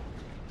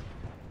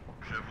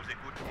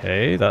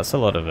 Okay, that's a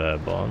lot of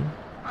airborne.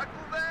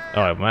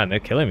 Oh man, they're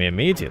killing me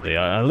immediately.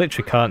 I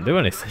literally can't do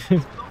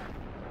anything.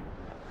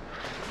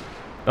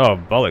 Oh,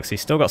 bollocks,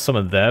 he's still got some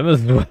of them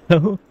as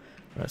well.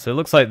 Right, so it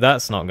looks like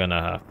that's not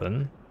gonna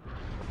happen.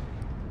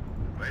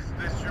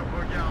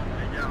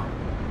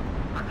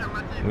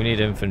 We need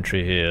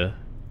infantry here.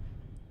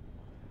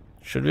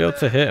 Should be able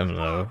to hit him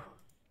though.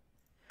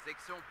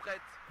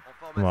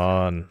 Come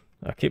on.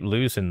 I keep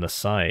losing the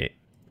sight.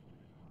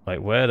 Like,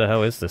 where the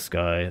hell is this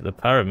guy? The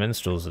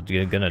para-minstrels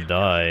are gonna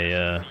die,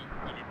 yeah.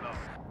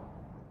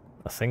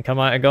 I think I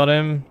might have got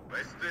him.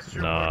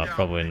 Nah,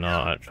 probably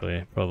not,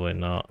 actually. Probably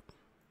not.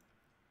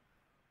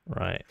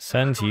 Right,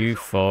 send you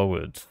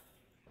forward.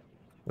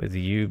 With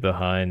you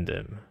behind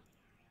him.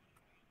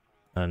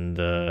 And,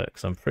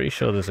 because I'm pretty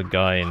sure there's a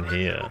guy in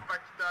here.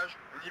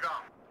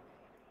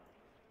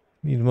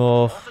 Need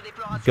more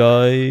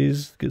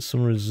guys. Get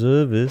some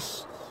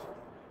reservists.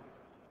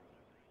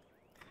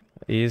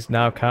 He is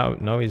now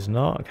counter... No, he's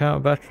not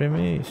counter battering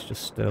me. He's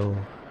just still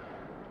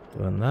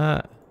doing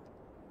that.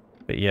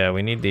 But yeah,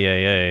 we need the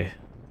AA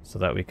so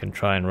that we can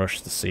try and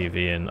rush the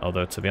CV in.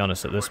 Although, to be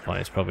honest, at this point,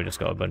 it's probably just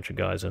got a bunch of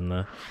guys in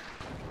there.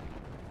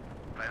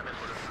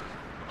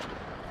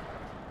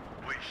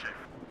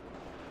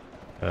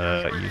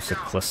 Use a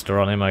cluster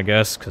on him, I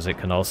guess, because it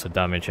can also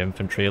damage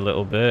infantry a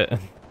little bit.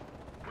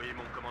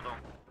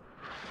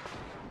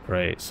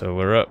 Great, so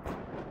we're up.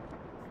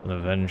 An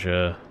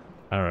Avenger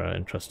arrow,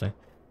 interesting.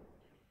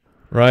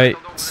 Right,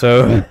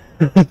 so...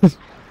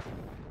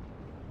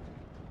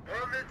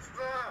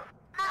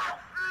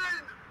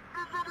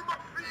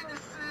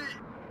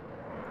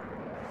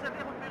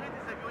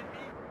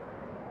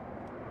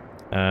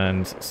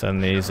 and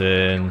send these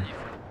in.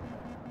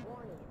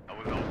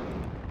 Oh,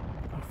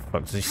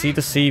 fuck, did you see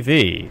the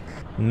CV?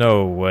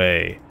 No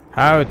way.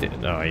 How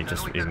did... No, he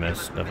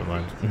missed, never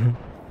mind.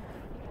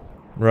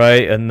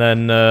 Right, and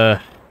then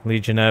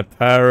Legionnaire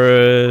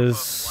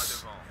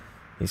Paras.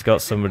 He's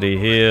got somebody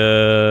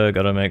here.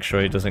 Gotta make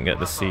sure he doesn't get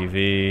the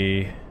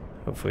CV.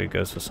 Hopefully he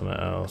goes for something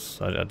else.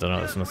 I don't know,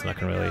 there's nothing I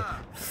can really...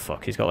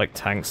 Fuck, he's got like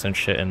tanks and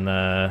shit in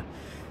there.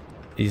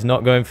 He's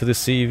not going for the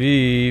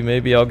CV.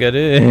 Maybe I'll get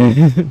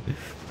in.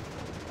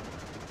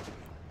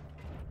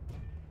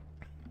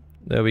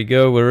 There we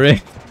go, we're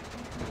in.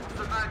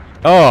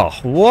 Oh,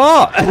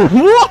 what?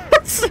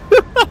 What?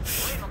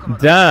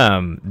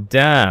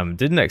 Damn,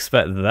 didn't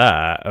expect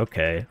that.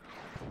 Okay.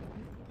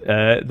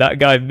 That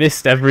guy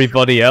missed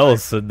everybody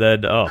else, and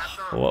then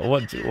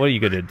what are you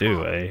gonna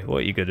do, eh? What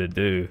are you gonna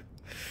do?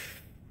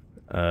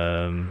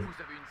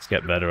 Let's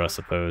get better, I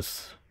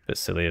suppose. Bit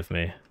silly of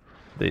me.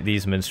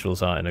 These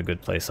minstrels aren't in a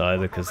good place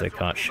either because they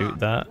can't shoot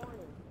that.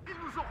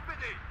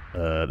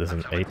 There's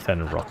an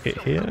A-10 rocket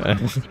here.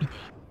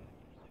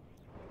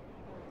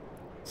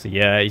 So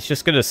yeah, he's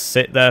just gonna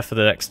sit there for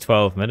the next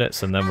 12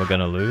 minutes and then we're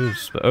gonna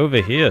lose. But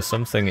over here,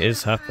 something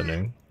is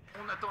happening.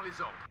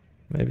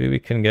 Maybe we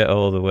can get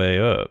all the way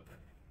up.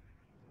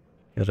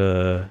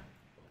 Gotta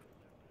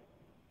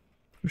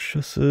push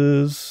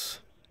us.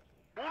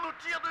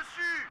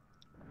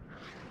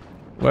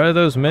 Where are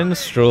those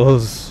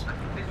minstrels?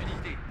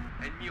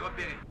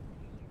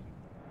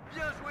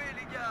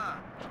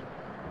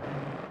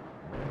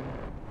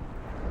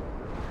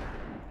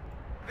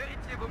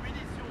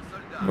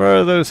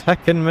 Where are those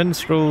heckin'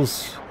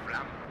 minstrels?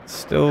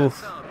 Still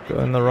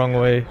going the wrong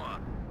way.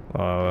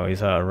 Oh,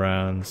 he's out of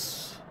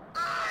rounds.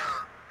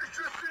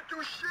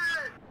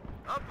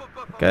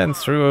 Getting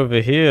through over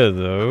here,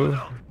 though.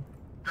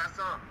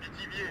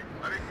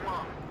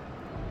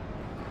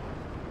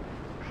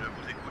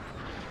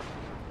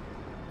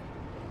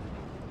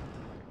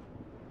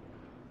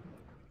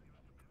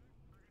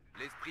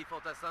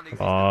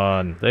 Come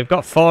on, they've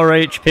got 4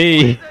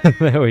 HP.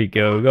 There we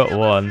go, we got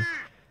 1.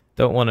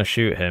 Don't want to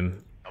shoot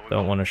him.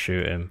 Don't want to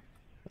shoot him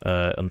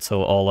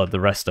until all of the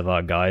rest of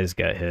our guys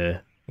get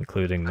here,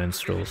 including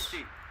minstrels.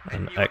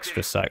 And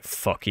extra sack.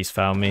 Fuck, he's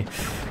found me.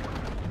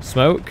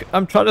 Smoke.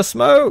 I'm trying to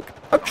smoke.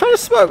 I'm trying to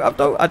smoke. I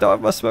don't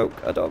have my smoke.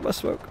 I don't have my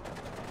smoke.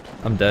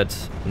 I'm dead.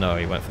 No,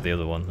 he went for the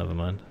other one. Never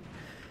mind.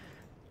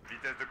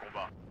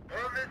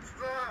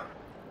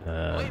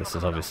 This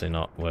is obviously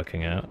not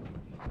working out.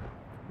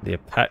 The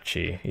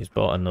Apache. He's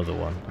bought another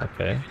one.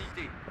 Okay.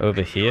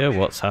 Over here,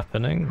 what's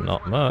happening?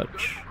 Not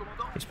much.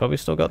 He's probably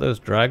still got those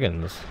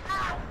dragons.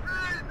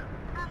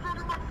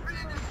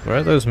 Where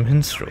are those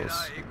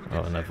minstrels?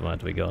 Oh, never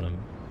mind, we got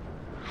him.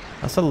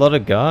 That's a lot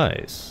of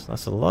guys.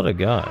 That's a lot of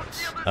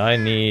guys. I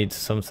need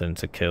something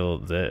to kill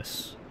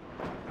this.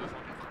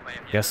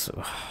 Guess...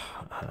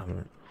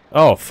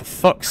 Oh, for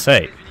fuck's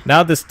sake.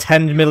 Now there's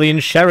 10 million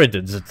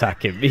Sheridans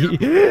attacking me.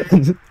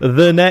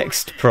 The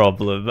next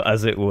problem,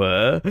 as it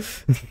were.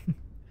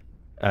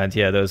 And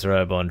yeah, those are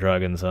airborne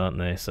dragons, aren't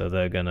they? So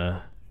they're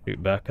gonna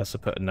shoot back, I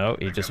suppose. No,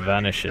 he just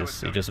vanishes.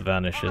 He just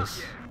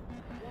vanishes.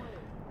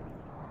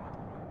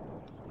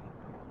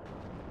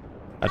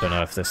 I don't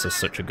know if this is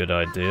such a good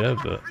idea,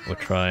 but we're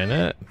trying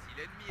it.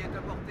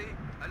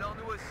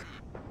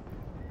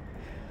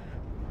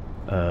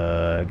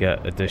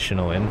 Get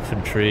additional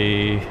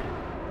infantry.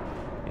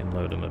 You can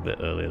load them a bit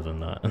earlier than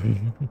that.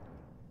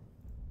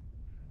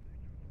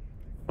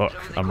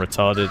 Fuck, I'm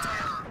retarded.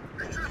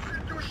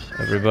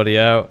 Everybody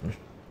out.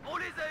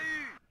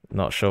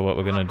 Not sure what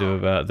we're gonna do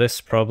about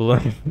this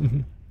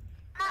problem.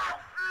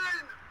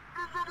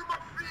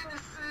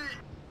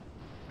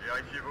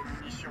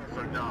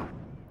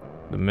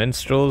 The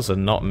minstrels are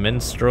not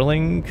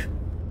minstreling.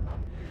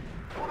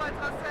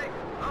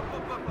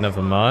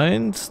 Never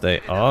mind, they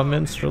are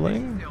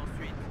minstreling.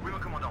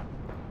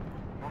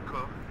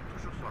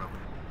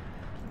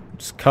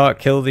 Just can't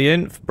kill the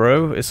inf,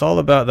 bro. It's all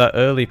about that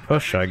early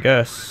push, I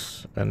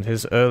guess. And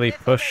his early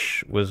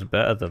push was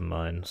better than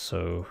mine,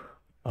 so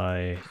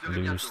I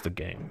lose the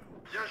game.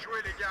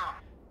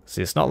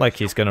 See, it's not like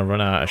he's gonna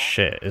run out of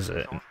shit, is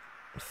it?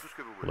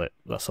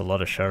 That's a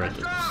lot of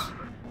Sheridans.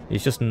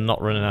 He's just not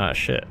running out of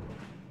shit.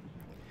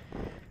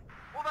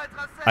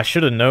 I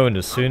should have known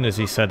as soon as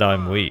he said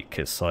I'm weak.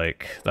 It's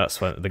like,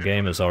 that's when the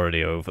game is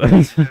already over.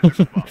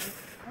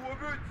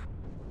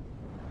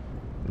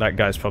 That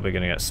guy's probably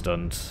gonna get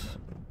stunned.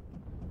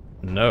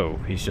 No,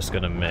 he's just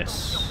gonna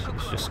miss.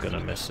 He's just gonna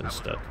miss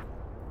instead.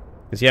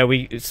 Because yeah,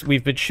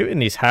 we've been shooting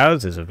these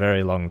houses a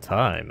very long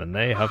time, and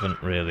they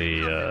haven't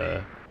really...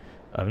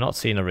 I've not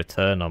seen a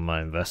return on my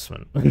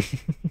investment.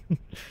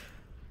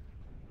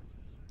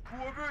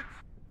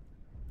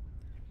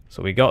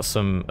 So we got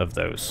some of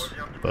those,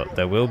 but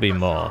there will be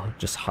more,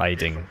 just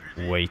hiding,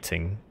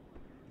 waiting.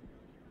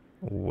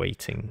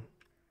 Waiting.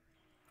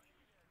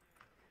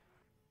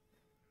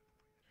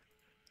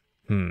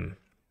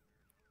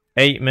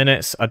 8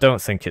 minutes? I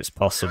don't think it's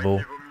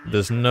possible.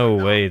 There's no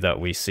way that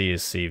we see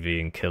his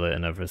CV and kill it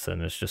and everything.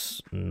 It's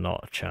just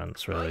not a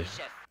chance, really.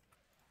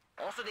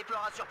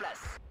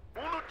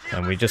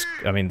 And we just...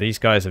 I mean, these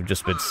guys have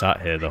just been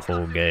sat here the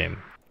whole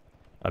game.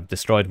 I've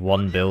destroyed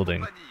one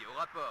building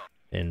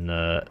in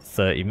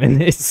 30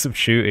 minutes of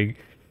shooting.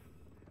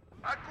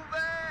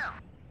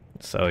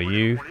 So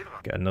you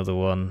get another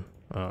one.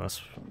 Oh, that's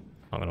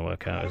not gonna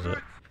work out, is it?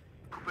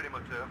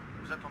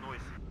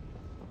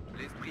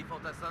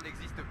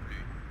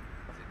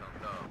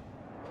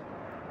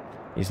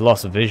 He's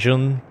lost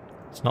vision.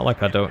 It's not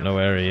like I don't know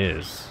where he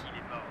is.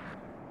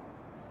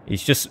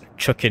 He's just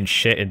chucking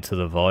shit into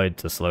the void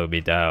to slow me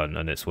down,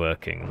 and it's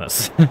working.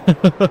 That's...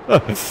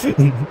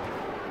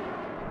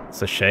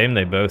 It's a shame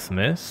they both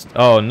missed.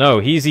 Oh no,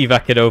 he's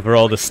evacuated over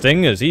all the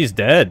stingers. He's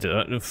dead.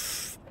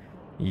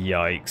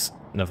 Yikes.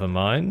 Never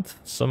mind.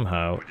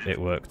 Somehow it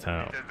worked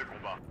out.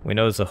 We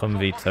know there's a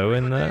Humvee tow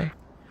in there.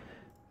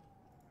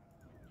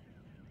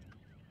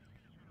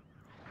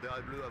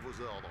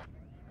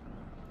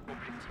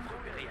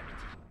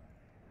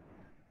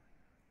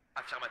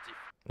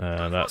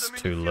 That's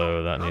too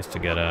low. That needs to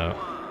get out.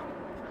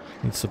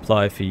 Need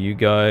supply for you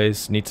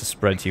guys. Need to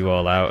spread you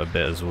all out a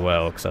bit as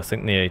well, because I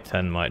think the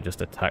A-10 might just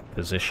attack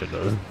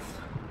position.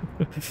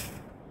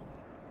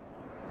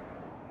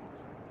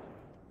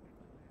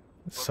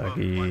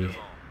 Saggy.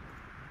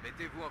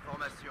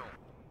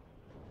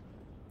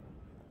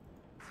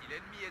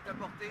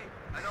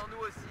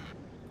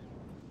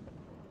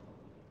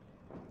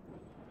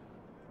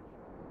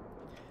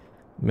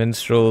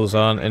 Minstrels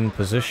aren't in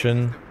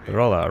position.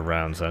 They're all out of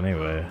rounds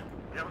anyway.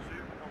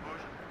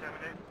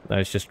 No,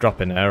 it's just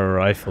dropping arrow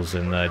rifles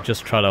in there,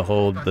 just trying to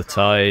hold the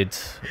tide.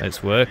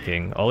 It's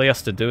working. All he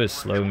has to do is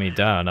slow me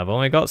down. I've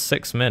only got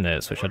 6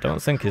 minutes, which I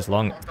don't think is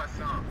long.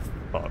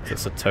 Fuck,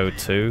 it's a tow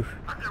 2.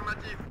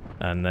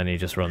 And then he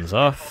just runs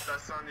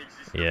off.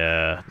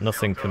 Yeah,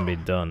 nothing can be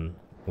done.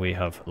 We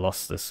have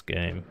lost this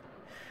game.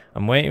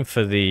 I'm waiting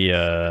for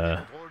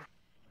the...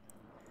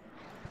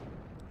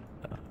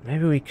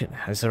 Maybe we can...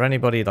 Is there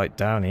anybody, like,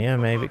 down here,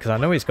 maybe? Because I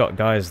know he's got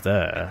guys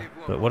there.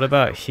 But what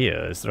about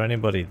here? Is there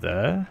anybody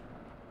there?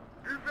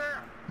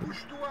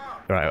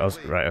 Right,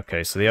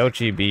 okay, so the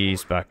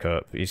LGB's back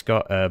up. He's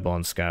got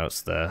airborne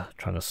scouts there,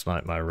 trying to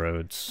snipe my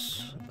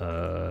roads. He's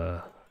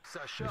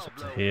up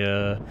to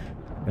here.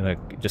 I'm gonna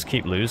just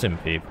keep losing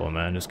people,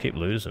 man. Just keep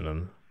losing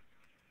them.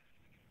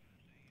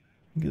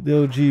 Get the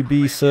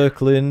LGB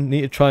circling.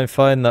 Need to try and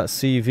find that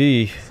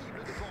CV.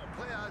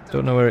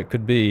 Don't know where it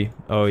could be.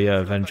 Oh yeah,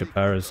 Avenger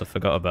Paras. I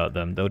forgot about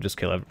them. They'll just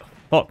kill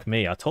fuck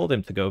me. I told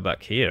him to go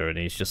back here, and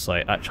he's just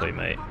like, actually,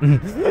 mate.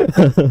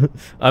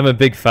 I'm a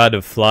big fan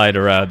of flying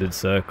around in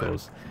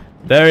circles.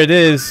 There it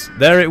is.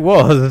 There it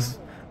was.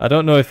 I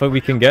don't know if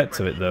we can get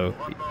to it, though.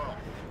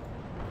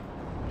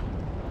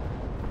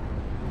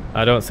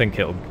 I don't think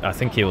it'll... I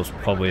think he'll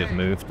probably have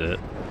moved it.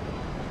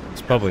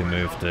 He's probably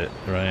moved it,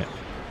 right?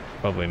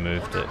 Probably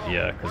moved it,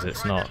 yeah, because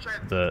it's not...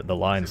 The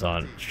lines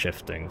aren't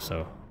shifting,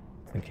 so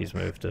I think he's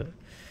moved it.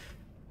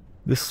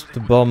 This to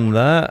bomb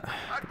that.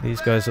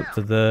 These guys up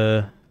to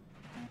there.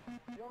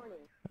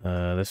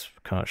 This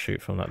can't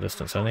shoot from that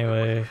distance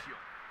anyway.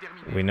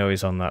 We know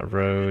he's on that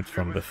road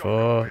from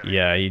before.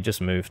 Yeah, he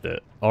just moved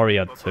it. Or he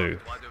had two.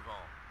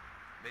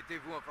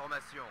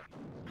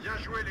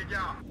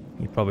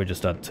 He probably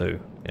just had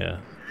two, yeah.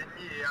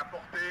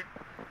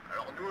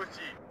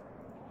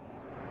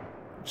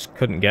 Just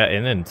couldn't get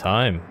in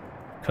time.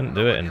 Couldn't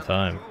do it in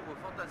time.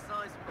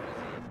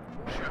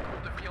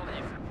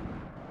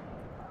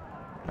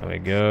 There we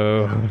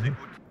go.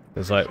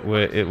 It's like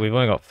we've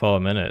only got 4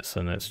 minutes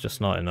and it's just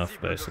not enough,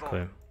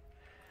 basically.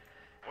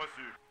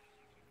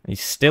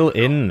 He's still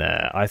in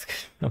there. I've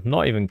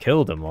not even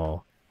killed them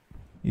all.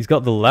 He's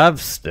got the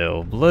lav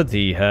still.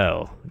 Bloody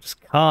hell! Just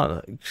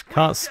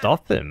can't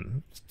stop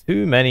him. It's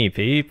too many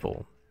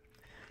people.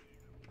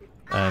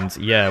 And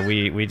yeah,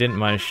 we didn't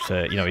manage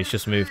to. You know, he's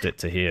just moved it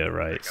to here,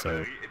 right?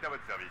 So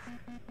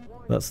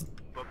that's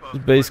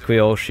basically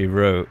all she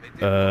wrote.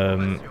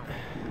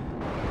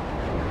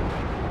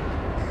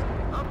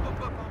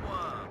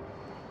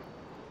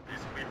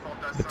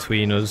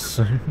 Between us.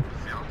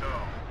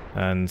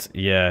 And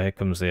yeah, here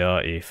comes the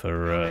arty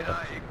for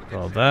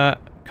all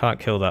that. Can't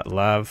kill that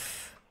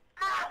lav.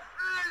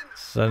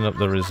 Send up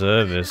the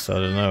reservists, I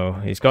don't know.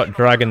 He's got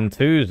Dragon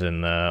 2s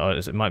in there, or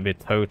it might be a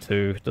Toe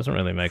 2. Doesn't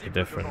really make a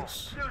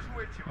difference.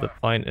 The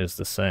point is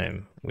the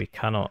same. We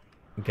cannot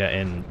get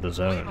in the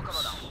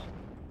zones.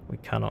 We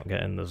cannot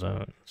get in the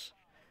zones.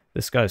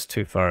 This guy's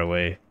too far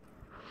away.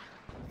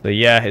 But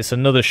yeah, it's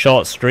another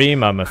short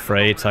stream, I'm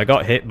afraid. I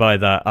got hit by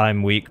that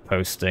I'm weak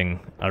posting.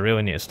 I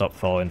really need to stop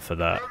falling for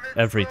that.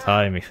 Every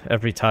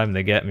time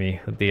they get me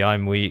with the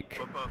I'm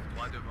weak.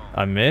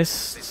 I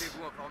missed.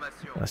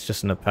 That's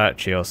just an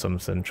Apache or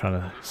something trying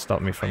to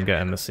stop me from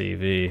getting the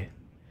CV.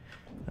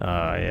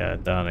 Ah, yeah,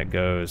 down it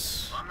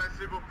goes.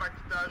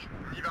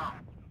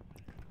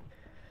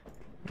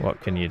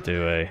 What can you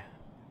do, eh?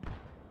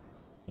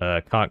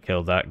 Can't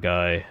kill that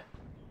guy.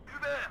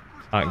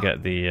 Can't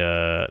get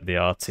the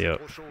arty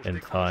up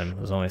in time.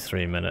 There's only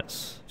 3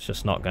 minutes. It's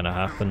just not gonna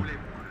happen.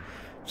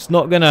 It's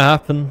not gonna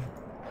happen.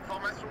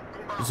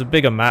 There's a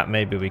bigger map,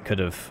 maybe we could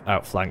have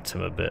outflanked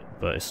him a bit,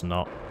 but it's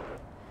not.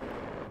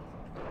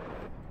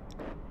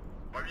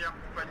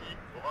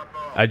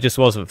 I just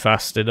wasn't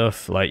fast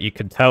enough. Like, you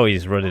can tell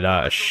he's running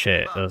out of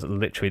shit. There's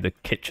literally the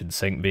kitchen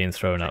sink being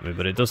thrown at me,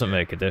 but it doesn't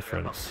make a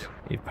difference.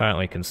 You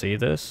apparently can see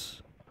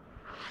this.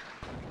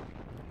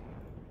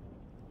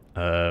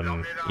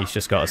 He's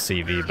just got a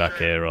CV back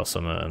here or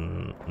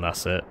something, and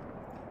that's it.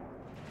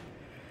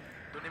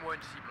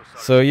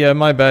 So yeah,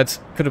 my bad.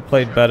 Could have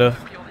played better.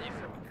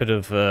 Could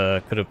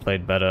have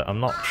played better. I'm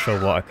not sure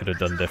what I could have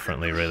done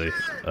differently, really.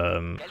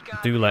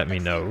 Do let me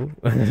know.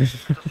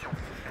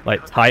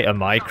 Like, tighter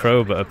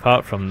micro, but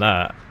apart from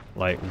that,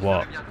 like,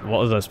 what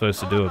was I supposed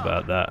to do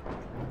about that?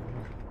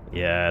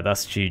 Yeah,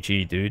 that's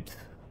GG, dude.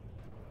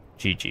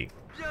 GG.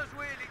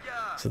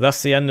 So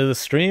that's the end of the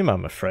stream,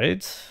 I'm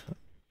afraid.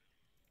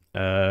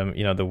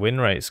 You know, the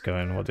win rate's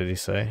going, what did he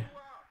say?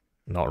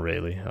 Not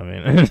really, I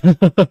mean...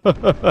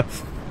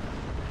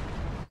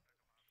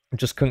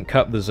 Just couldn't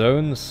cap the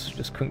zones.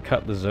 Just couldn't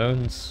cap the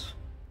zones.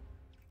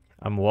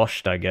 I'm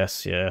washed, I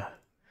guess, yeah.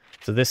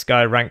 So this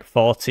guy ranked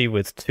 40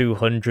 with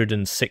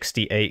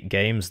 268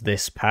 games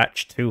this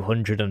patch,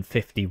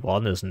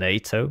 251 as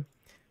NATO.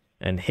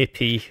 And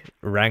Hippie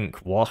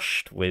rank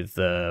washed with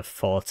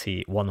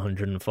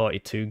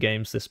 142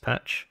 games this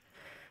patch.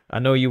 I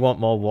know you want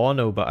more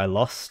Warno, but I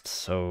lost,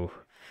 so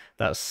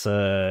that's,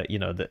 you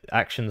know, the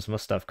actions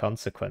must have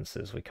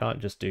consequences. We can't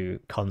just do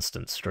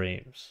constant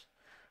streams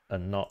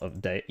and not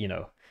update, you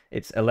know.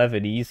 It's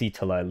 11 easy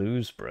till I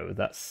lose, bro.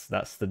 That's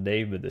the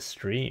name of the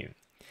stream.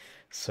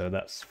 So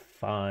that's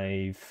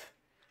 5.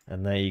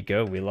 And there you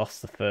go, we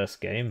lost the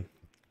first game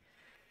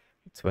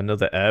to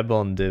another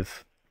airborne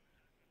div.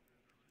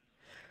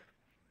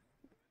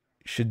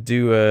 Should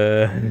do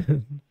a...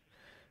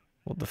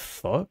 What the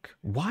fuck?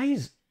 Why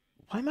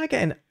am I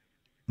getting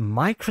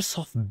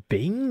Microsoft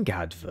Bing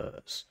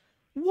adverts?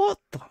 What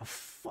the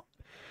fuck?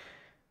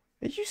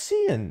 Are you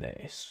seeing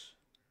this?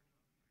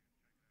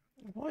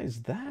 What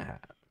is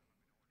that?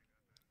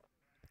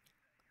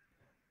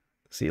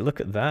 See, look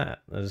at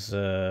that. There's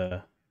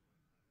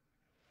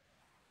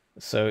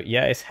so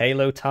yeah, it's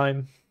Halo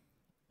time.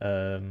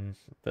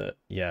 But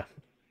yeah,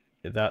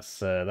 that's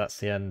the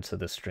end to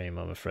the stream,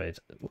 I'm afraid.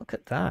 Look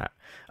at that.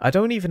 I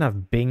don't even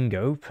have Bing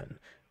open.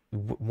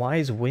 Why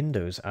is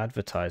Windows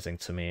advertising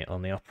to me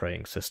on the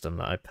operating system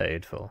that I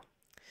paid for?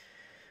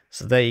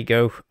 So there you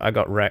go. I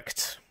got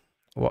wrecked.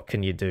 What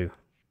can you do?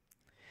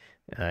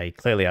 He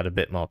clearly had a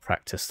bit more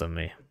practice than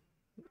me.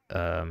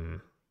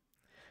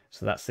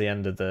 So that's the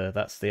end of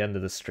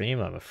the stream,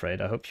 I'm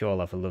afraid. I hope you all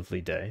have a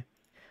lovely day,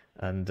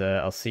 and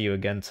I'll see you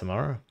again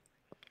tomorrow.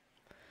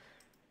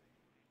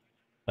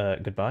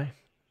 Goodbye.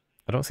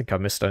 I don't think I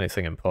missed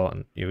anything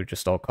important. You were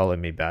just all calling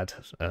me bad.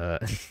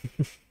 Don't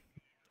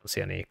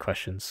see any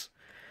questions.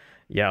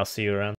 Yeah, I'll see you around.